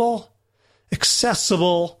 available,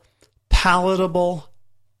 accessible, palatable,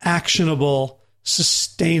 actionable,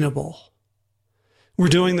 sustainable. We're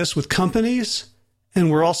doing this with companies, and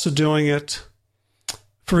we're also doing it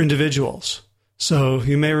for individuals. So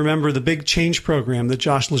you may remember the Big Change program that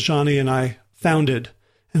Josh LaJaunie and I founded,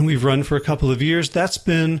 and we've run for a couple of years. That's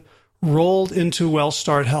been rolled into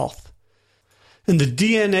WellStart Health. And the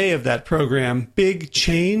DNA of that program, Big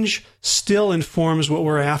Change, still informs what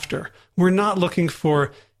we're after. We're not looking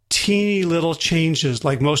for teeny little changes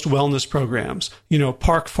like most wellness programs.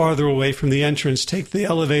 Park farther away from the entrance, take the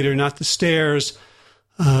elevator, not the stairs,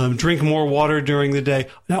 drink more water during the day.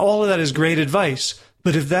 Now, all of that is great advice,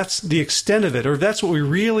 but if that's the extent of it, or if that's what we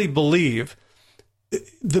really believe,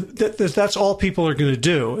 that's all people are going to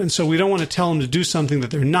do. And so we don't want to tell them to do something that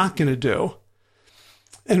they're not going to do.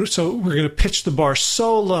 And so we're going to pitch the bar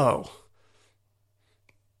so low,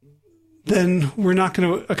 then we're not going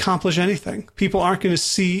to accomplish anything. People aren't going to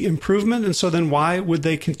see improvement, and so then why would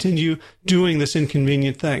they continue doing this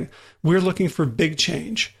inconvenient thing? We're looking for big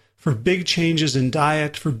change, for big changes in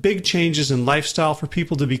diet, for big changes in lifestyle, for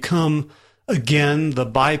people to become, again, the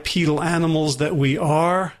bipedal animals that we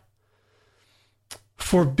are,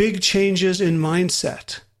 for big changes in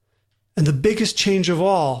mindset. And the biggest change of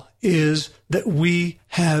all is that we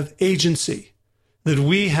have agency, that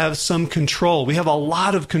we have some control. We have a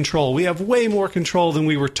lot of control. We have way more control than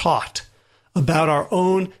we were taught about our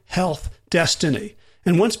own health destiny.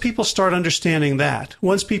 And once people start understanding that,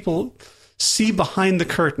 once people see behind the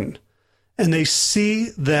curtain and they see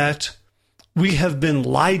that we have been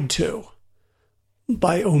lied to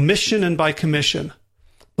by omission and by commission,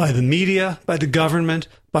 by the media, by the government,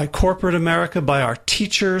 by corporate America, by our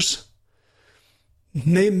teachers,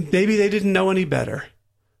 maybe they didn't know any better.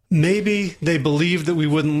 Maybe they believed that we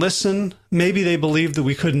wouldn't listen. Maybe they believed that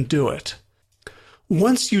we couldn't do it.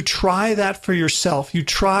 Once you try that for yourself, you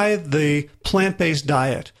try the plant-based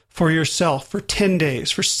diet for yourself for 10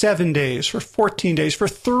 days, for 7 days, for 14 days, for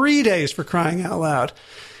 3 days, for crying out loud,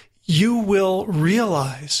 you will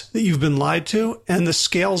realize that you've been lied to, and the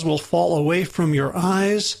scales will fall away from your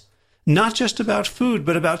eyes, not just about food,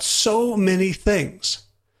 but about so many things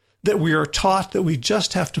that we are taught that we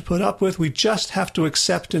just have to put up with, we just have to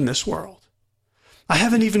accept in this world. I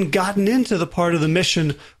haven't even gotten into the part of the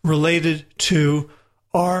mission related to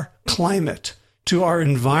our climate, to our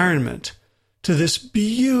environment, to this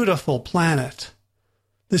beautiful planet,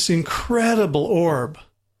 this incredible orb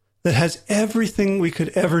that has everything we could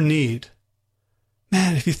ever need.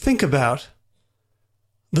 Man, if you think about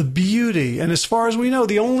the beauty, and as far as we know,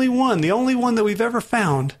 the only one that we've ever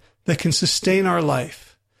found that can sustain our life.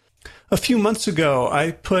 A few months ago,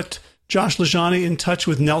 I put Josh LaJaunie in touch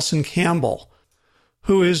with Nelson Campbell,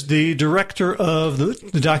 who is the director of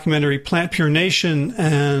the documentary Plant Pure Nation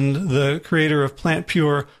and the creator of Plant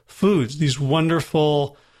Pure Foods, these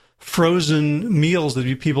wonderful frozen meals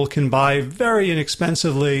that people can buy very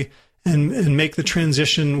inexpensively and make the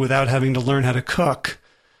transition without having to learn how to cook.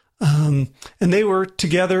 And they were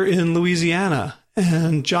together in Louisiana,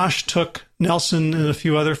 and Josh took Nelson and a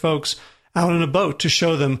few other folks out on a boat to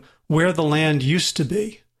show them where the land used to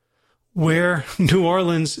be, where New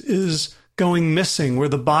Orleans is going missing, where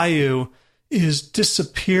the bayou is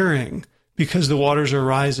disappearing because the waters are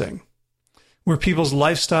rising, where people's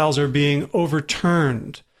lifestyles are being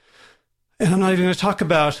overturned. And I'm not even going to talk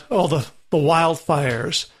about all the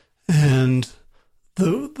wildfires and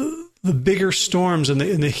the bigger storms and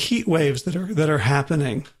the heat waves that are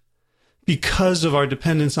happening because of our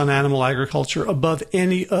dependence on animal agriculture above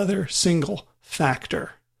any other single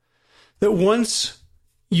factor. That once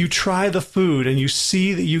you try the food and you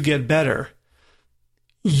see that you get better,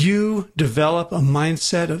 you develop a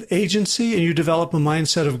mindset of agency and you develop a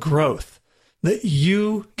mindset of growth, that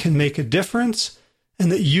you can make a difference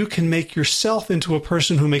and that you can make yourself into a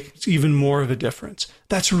person who makes even more of a difference.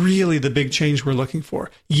 That's really the big change we're looking for.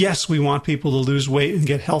 Yes, we want people to lose weight and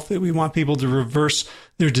get healthy. We want people to reverse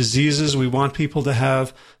their diseases. We want people to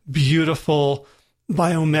have beautiful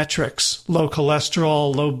biometrics, low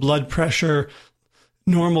cholesterol, low blood pressure,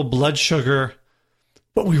 normal blood sugar.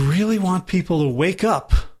 But we really want people to wake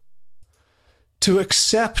up, to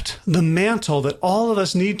accept the mantle that all of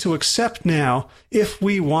us need to accept now if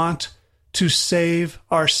we want to save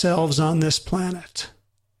ourselves on this planet.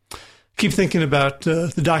 I keep thinking about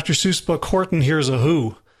the Dr. Seuss book, Horton Hears a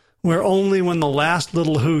Who, where only when the last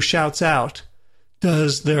little who shouts out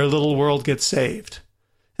does their little world get saved.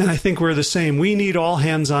 And I think we're the same. We need all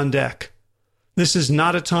hands on deck. This is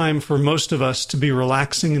not a time for most of us to be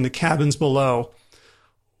relaxing in the cabins below,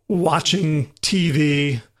 watching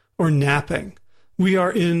TV or napping. We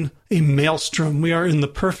are in a maelstrom. We are in the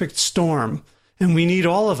perfect storm, and we need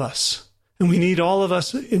all of us. And we need all of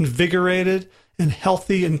us invigorated and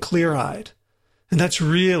healthy and clear-eyed. And that's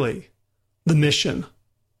really the mission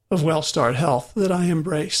of WellStart Health that I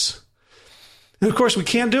embrace. And of course, we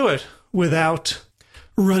can't do it without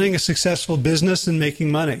running a successful business and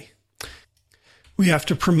making money. We have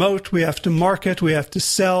to promote, we have to market, we have to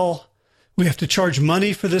sell, we have to charge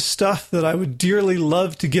money for this stuff that I would dearly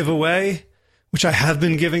love to give away, which I have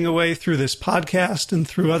been giving away through this podcast and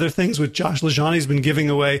through other things which Josh LaJaunie's been giving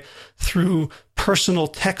away through personal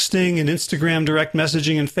texting and Instagram direct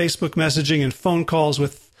messaging and Facebook messaging and phone calls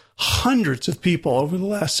with hundreds of people over the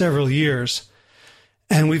last several years.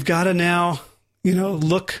 And we've got to now,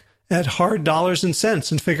 look at hard dollars and cents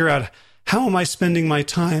and figure out, how am I spending my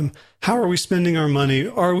time? How are we spending our money?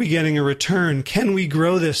 Are we getting a return? Can we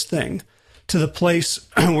grow this thing to the place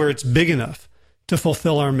where it's big enough to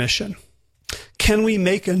fulfill our mission? Can we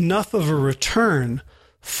make enough of a return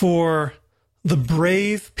for the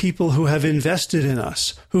brave people who have invested in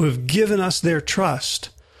us, who have given us their trust,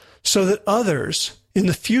 so that others in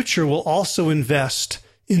the future will also invest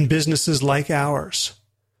in businesses like ours,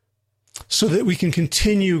 so that we can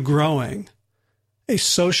continue growing a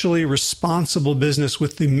socially responsible business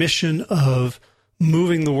with the mission of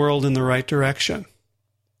moving the world in the right direction?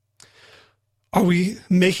 Are we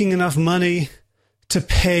making enough money to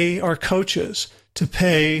pay our coaches, to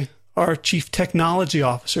pay our chief technology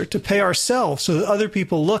officer, to pay ourselves so that other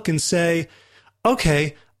people look and say,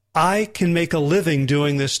 okay, I can make a living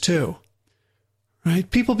doing this too, right?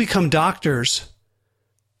 People become doctors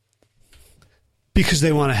because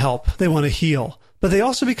they want to help, they want to heal, but they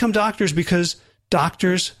also become doctors because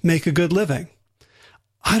doctors make a good living.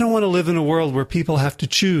 I don't want to live in a world where people have to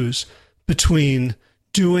choose between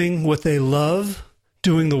doing what they love,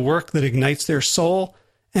 doing the work that ignites their soul,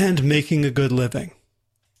 and making a good living.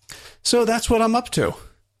 So that's what I'm up to.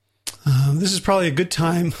 This is probably a good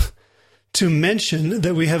time to mention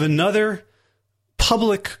that we have another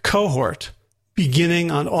public cohort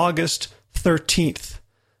beginning on August 13th.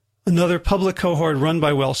 Another public cohort run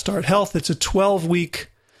by WellStart Health. It's a 12-week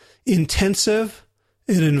intensive.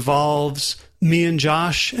 It involves me and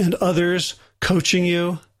Josh and others coaching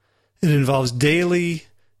you. It involves daily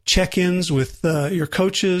check-ins with your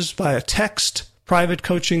coaches via text, private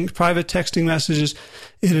coaching, private texting messages.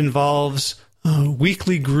 It involves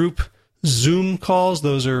weekly group Zoom calls.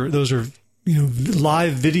 Those are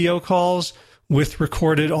live video calls with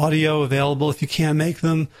recorded audio available if you can't make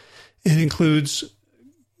them. It includes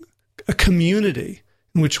a community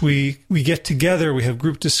in which we get together. We have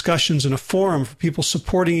group discussions and a forum for people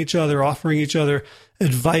supporting each other, offering each other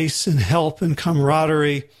advice and help and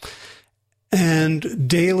camaraderie, and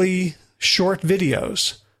daily short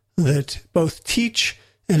videos that both teach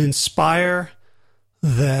and inspire,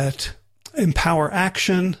 that empower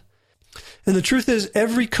action. And the truth is,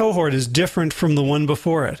 every cohort is different from the one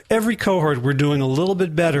before it. Every cohort, we're doing a little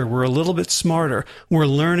bit better. We're a little bit smarter. We're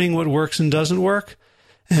learning what works and doesn't work.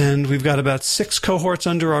 And we've got about 6 cohorts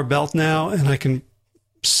under our belt now. And I can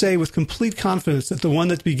say with complete confidence that the one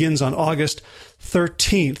that begins on August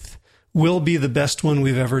 13th will be the best one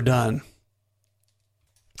we've ever done.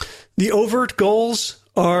 The overt goals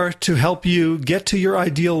are to help you get to your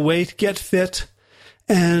ideal weight, get fit,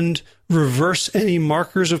 and reverse any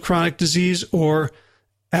markers of chronic disease or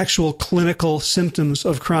actual clinical symptoms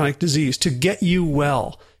of chronic disease, to get you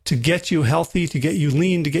well, to get you healthy, to get you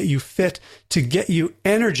lean, to get you fit, to get you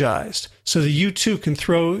energized so that you too can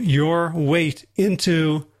throw your weight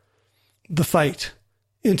into the fight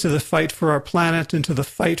for our planet, into the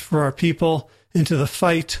fight for our people, into the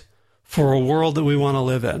fight for a world that we want to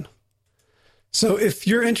live in. So if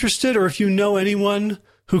you're interested, or if you know anyone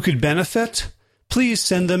who could benefit, please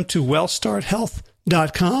send them to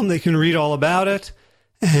wellstarthealth.com. They can read all about it.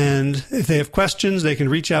 And if they have questions, they can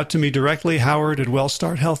reach out to me directly,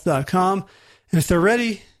 howard@wellstarthealth.com. And if they're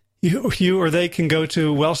ready, you or they can go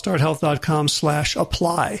to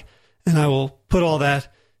wellstarthealth.com/apply. And I will put all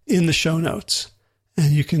that in the show notes,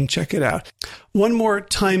 and you can check it out. One more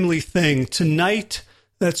timely thing. Tonight,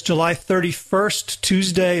 that's July 31st,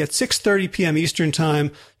 Tuesday at 6:30 p.m. Eastern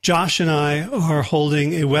Time, Josh and I are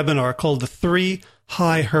holding a webinar called The 3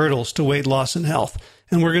 High Hurdles to Weight Loss and Health.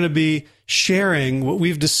 And we're going to be sharing what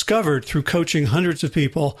we've discovered through coaching hundreds of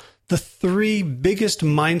people, the 3 biggest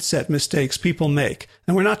mindset mistakes people make.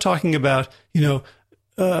 And we're not talking about,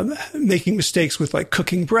 making mistakes with like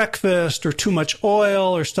cooking breakfast or too much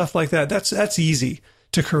oil or stuff like that. That's easy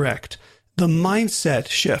to correct. The mindset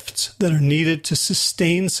shifts that are needed to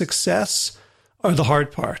sustain success are the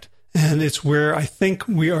hard part. And it's where I think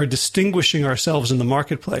we are distinguishing ourselves in the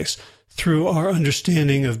marketplace through our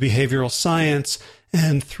understanding of behavioral science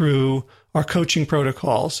and through our coaching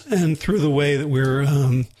protocols and through the way that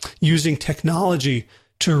we're using technology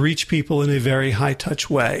to reach people in a very high-touch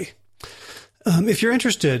way. If you're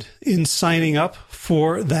interested in signing up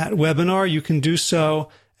for that webinar, you can do so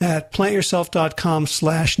at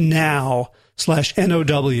plantyourself.com/now/NOW,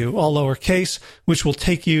 all lowercase, which will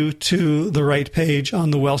take you to the right page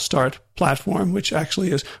on the WellStart platform, which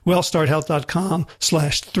actually is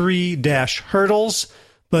wellstarthealth.com/3-hurdles.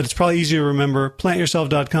 But it's probably easier to remember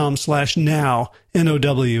plantyourself.com/now,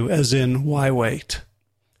 NOW, as in why wait.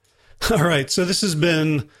 All right, so this has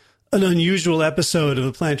been an unusual episode of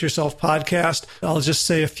the Plant Yourself podcast. I'll just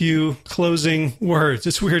say a few closing words.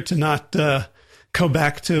 It's weird to not go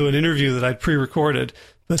back to an interview that I'd pre-recorded,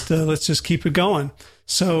 but let's just keep it going.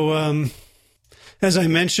 So as I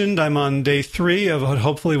mentioned, I'm on day 3 of what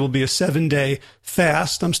hopefully will be a 7-day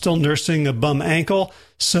fast. I'm still nursing a bum ankle,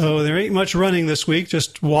 so there ain't much running this week,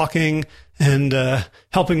 just walking and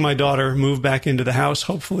helping my daughter move back into the house,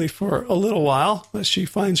 hopefully for a little while, as she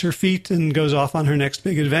finds her feet and goes off on her next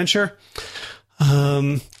big adventure.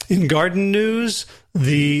 In garden news,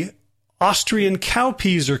 the Austrian cow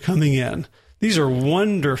peas are coming in. These are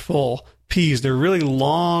wonderful peas. They're really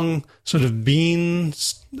long sort of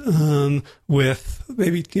beans with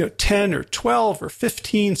maybe 10 or 12 or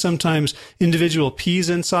 15 sometimes individual peas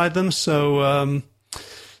inside them. So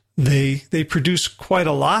they produce quite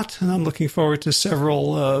a lot, and I'm looking forward to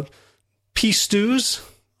several pea stews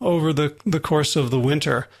over the course of the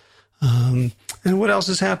winter. And what else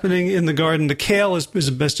is happening in the garden? The kale is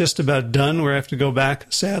just about done, where I have to go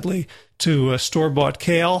back, sadly, to store-bought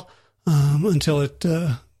kale until it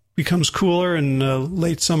becomes cooler, and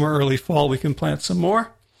late summer, early fall, we can plant some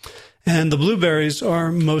more. And the blueberries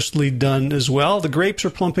are mostly done as well. The grapes are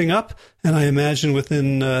plumping up, and I imagine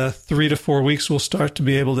within 3 to 4 weeks we'll start to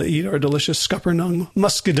be able to eat our delicious Scuppernong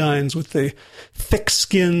muscadines with the thick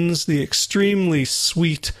skins, the extremely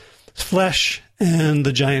sweet flesh, and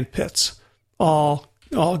the giant pits. All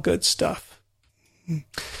good stuff.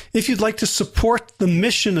 If you'd like to support the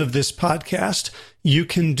mission of this podcast, you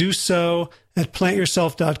can do so at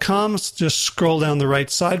plantyourself.com. Just scroll down the right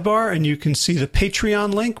sidebar and you can see the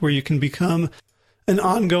Patreon link where you can become an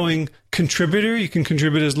ongoing contributor. You can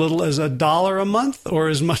contribute as little as $1 a month or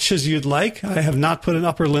as much as you'd like. I have not put an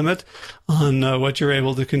upper limit on what you're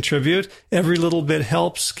able to contribute. Every little bit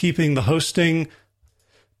helps keeping the hosting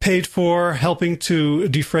paid for, helping to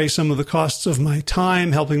defray some of the costs of my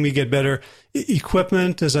time, helping me get better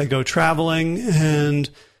equipment as I go traveling, and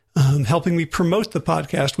helping me promote the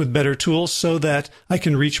podcast with better tools so that I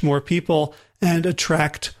can reach more people and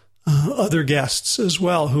attract other guests as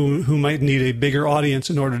well who might need a bigger audience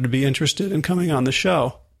in order to be interested in coming on the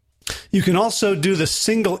show. You can also do the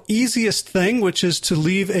single easiest thing, which is to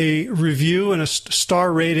leave a review and a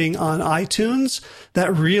star rating on iTunes.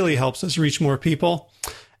 That really helps us reach more people.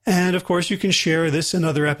 And of course, you can share this and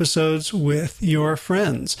other episodes with your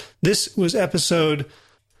friends. This was episode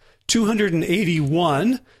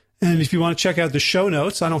 281. And if you want to check out the show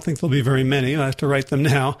notes, I don't think there'll be very many. I have to write them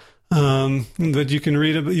now. But you can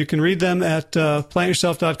read them at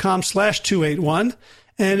plantyourself.com/281.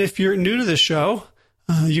 And if you're new to this show,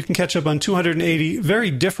 you can catch up on 280 very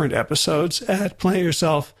different episodes at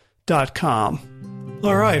plantyourself.com.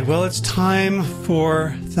 All right. Well, it's time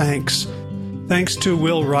for thanks. Thanks to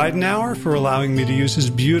Will Ridenauer for allowing me to use his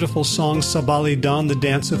beautiful song Sabali Dan, the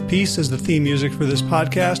Dance of Peace, as the theme music for this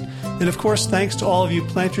podcast. And of course, thanks to all of you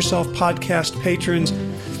Plant Yourself podcast patrons.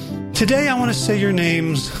 Today, I want to say your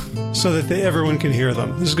names so that everyone can hear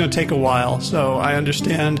them. This is going to take a while, so I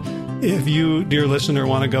understand if you, dear listener,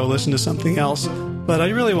 want to go listen to something else. But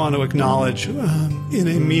I really want to acknowledge in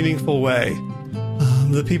a meaningful way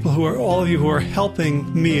the people all of you who are helping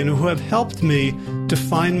me and who have helped me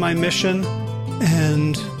define my mission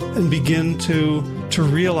and begin to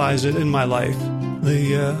realize it in my life.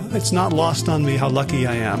 It's not lost on me how lucky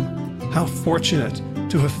I am, how fortunate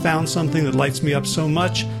to have found something that lights me up so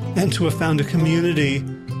much and to have found a community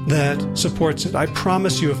that supports it. I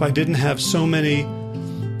promise you, if I didn't have so many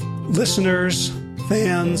listeners,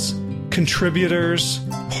 fans, contributors,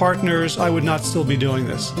 partners, I would not still be doing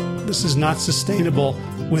this. This is not sustainable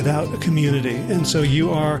without a community. And so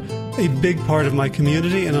you are a big part of my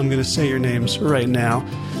community, and I'm going to say your names right now.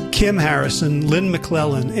 Kim Harrison, Lynn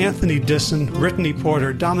McClellan, Anthony Disson, Brittany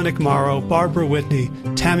Porter, Dominic Morrow, Barbara Whitney,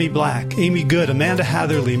 Tammy Black, Amy Good, Amanda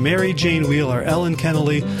Hatherley, Mary Jane Wheeler, Ellen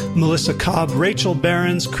Kennelly, Melissa Cobb, Rachel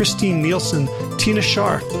Behrens, Christine Nielsen, Tina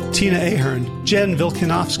Scharf, Tina Ahern, Jen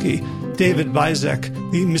Vilkanovsky, David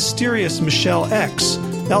Bizek, the mysterious Michelle X,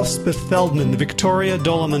 Elspeth Feldman, Victoria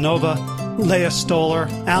Dolomanova, Leah Stoller,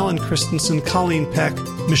 Alan Christensen, Colleen Peck,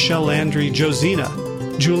 Michelle Landry, Josina,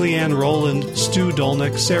 Julianne Rowland, Stu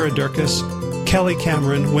Dolnick, Sarah Durkis, Kelly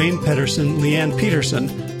Cameron, Wayne Pedersen, Leanne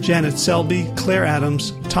Peterson, Janet Selby, Claire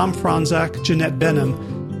Adams, Tom Franzak, Jeanette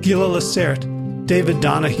Benham, Gila Lacerte, David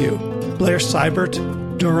Donahue, Blair Seibert,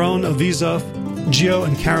 Doron Avizov, Gio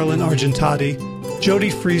and Carolyn Argentati,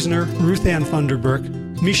 Jody Friesner, Ruth Ann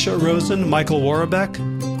Funderburk, Misha Rosen, Michael Warbeck,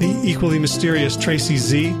 the equally mysterious Tracy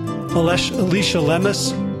Z, Alicia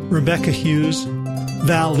Lemus, Rebecca Hughes,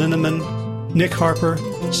 Val Linneman, Nick Harper,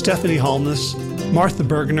 Stephanie Holness, Martha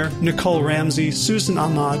Bergner, Nicole Ramsey, Susan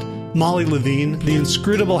Ahmad, Molly Levine, the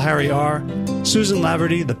inscrutable Harry R., Susan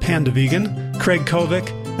Laverty, the Panda Vegan, Craig Kovic,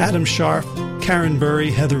 Adam Scharf, Karen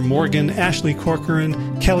Burry, Heather Morgan, Ashley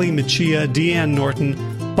Corcoran, Kelly Machia, Deanne Norton,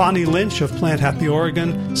 Bonnie Lynch of Plant Happy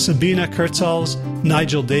Oregon, Sabina Kurtzels,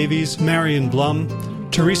 Nigel Davies, Marion Blum,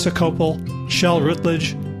 Teresa Kopel, Shell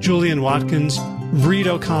Rutledge, Julian Watkins, Reed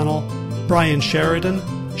O'Connell, Brian Sheridan,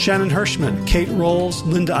 Shannon Hirschman, Kate Rolls,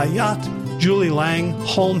 Linda Ayat, Julie Lang,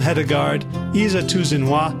 Holm Hedegaard, Isa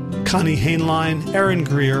Tuzinois, Connie Hainline, Erin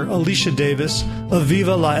Greer, Alicia Davis,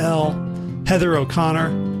 Aviva Lael, Heather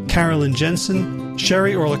O'Connor, Carolyn Jensen,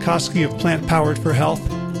 Sherry Orlikowski of Plant Powered for Health,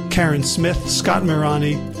 Karen Smith, Scott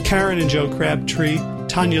Mirani, Karen and Joe Crabtree,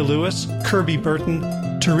 Tanya Lewis, Kirby Burton,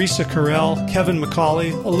 Teresa Carell, Kevin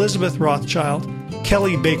McCauley, Elizabeth Rothschild,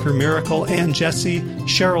 Kelly Baker Miracle, Ann Jesse,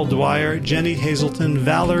 Cheryl Dwyer, Jenny Hazelton,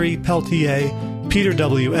 Valerie Peltier, Peter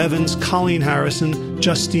W. Evans, Colleen Harrison,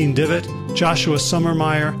 Justine Divot, Joshua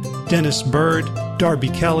Summermeyer, Dennis Bird, Darby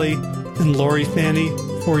Kelly, and Lori Fanny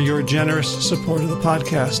for your generous support of the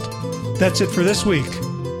podcast. That's it for this week.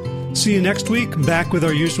 See you next week, back with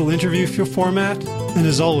our usual interview format. And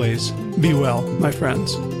as always, be well, my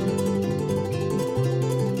friends.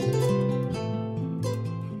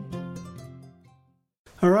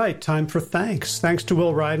 All right, time for thanks. Thanks to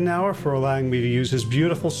Will Ridenauer for allowing me to use his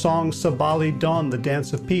beautiful song Sabali Dawn, the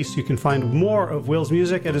Dance of Peace. You can find more of Will's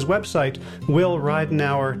music at his website,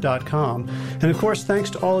 willridenauer.com. And of course,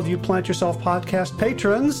 thanks to all of you Plant Yourself podcast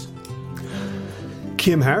patrons.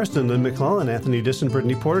 Kim Harrison, Lynn McClellan, Anthony Disson,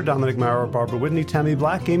 Brittany Porter, Dominic Maurer, Barbara Whitney, Tammy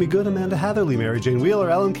Black, Amy Good, Amanda Hatherley, Mary Jane Wheeler,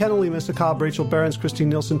 Ellen Kennelly, Mr. Cobb, Rachel Behrens, Christine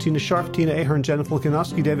Nielsen, Tina Scharf, Tina Ahern, Jennifer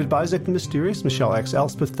Volkanovsky, David Bizek, The Mysterious, Michelle X,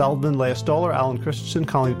 Elspeth Feldman, Leah Stoller, Alan Christensen,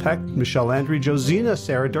 Colleen Peck, Michelle Landry, Josina,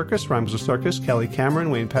 Sarah Durkis, Rhymes with Circus, Kelly Cameron,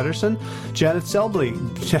 Wayne Pedersen, Janet Selby.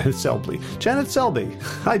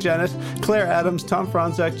 Hi, Janet. Claire Adams, Tom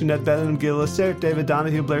Franzak, Jeanette Benham, Gil Lacerte, David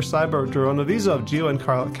Donahue, Blair Seibert, Dorona Vizov, Gio and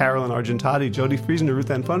Carolyn Argentati, Jody Friesner, Ruth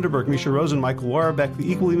Ann Funderburk, Misha Rosen, Michael Warbeck, the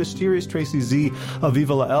equally mysterious Tracy Z,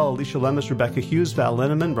 Aviva Lael, Alicia Lemus, Rebecca Hughes, Val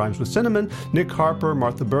Linneman, Rhymes with Cinnamon, Nick Harper,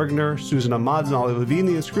 Martha Bergner, Susan Ahmad, Molly Levine,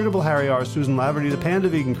 the inscrutable Harry R., Susan Laverty, the Panda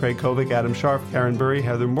Vegan, Craig Kovic, Adam Scharf, Karen Burry,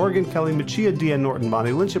 Heather Morgan, Kelly Machia, Deanne Norton,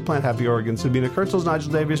 Bonnie Lynch at Plant Happy Oregon, Sabina Kurtzels,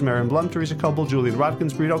 Nigel Davies, Marion Blum, Teresa Coble, Julian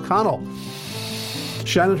Watkins, Reed O'Connell,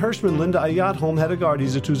 Shannon Hirschman, Linda Ayat, Holm Hedegaard,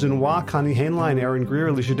 Isa Tuzinois, Connie Hainline, Erin Greer,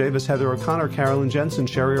 Alicia Davis, Heather O'Connor, Carolyn Jensen,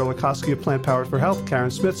 Sherry Orlikowski of Plant Powered for Health, Karen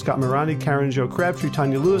Smith, Scott Mirani, Karen Joe Crabtree,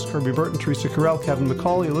 Tanya Lewis, Kirby Burton, Teresa Carell, Kevin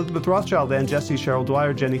McCauley, Elizabeth Rothschild, Ann Jesse, Cheryl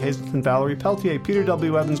Dwyer, Jenny Hazelton, Valerie Peltier, Peter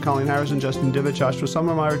W. Evans, Colleen Harrison, Justin Divot, Joshua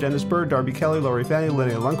Summermeyer, Dennis Bird, Darby Kelly, Lori Fanny,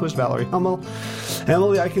 Linnea Lundquist, Valerie Hummel,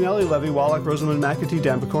 Emily Iaconelli, Levy Wallach, Rosamund McAtee,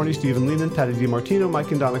 Dan Picorni, Stephen Lehman, Patty DiMartino, Mike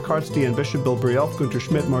and Donna Kartz, Deanne Bishop, Bill Brielf, Gunter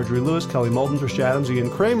Schmidt, Marjorie Lewis, Kelly Molden, Trish Adams, Ian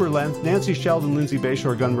Kramer, Nancy Sheldon, Lindsay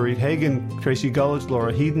Bayshore, Gunmarie Hagen, Tracy Gullitz,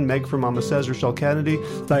 Laura Heaton, Meg from Mama Says, Rochelle Kennedy,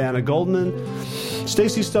 Diana Goldman,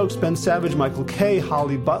 Stacey Stokes, Ben Savage, Michael Kay,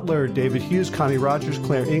 Holly Butler, David Hughes, Connie Rogers,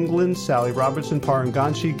 Claire England, Sally Robertson, Paran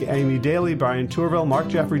Ganshi, Amy Daly, Brian Tourville, Mark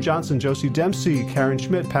Jeffrey Johnson, Josie Dempsey, Karen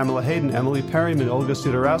Schmidt, Pamela Hayden, Emily Perryman, Olga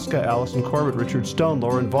Sidorowska, Allison Corbett, Richard Stone,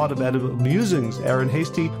 Lauren Vaught of Edible Musings, Aaron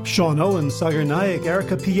Hasty, Sean Owen, Sagar Naik,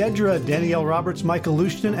 Erica Piedra, Danielle Roberts, Michael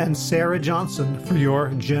Lushton, and Sarah Johnson for your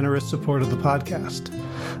generous support of the podcast.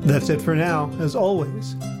 That's it for now. As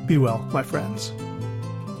always, be well, my friends.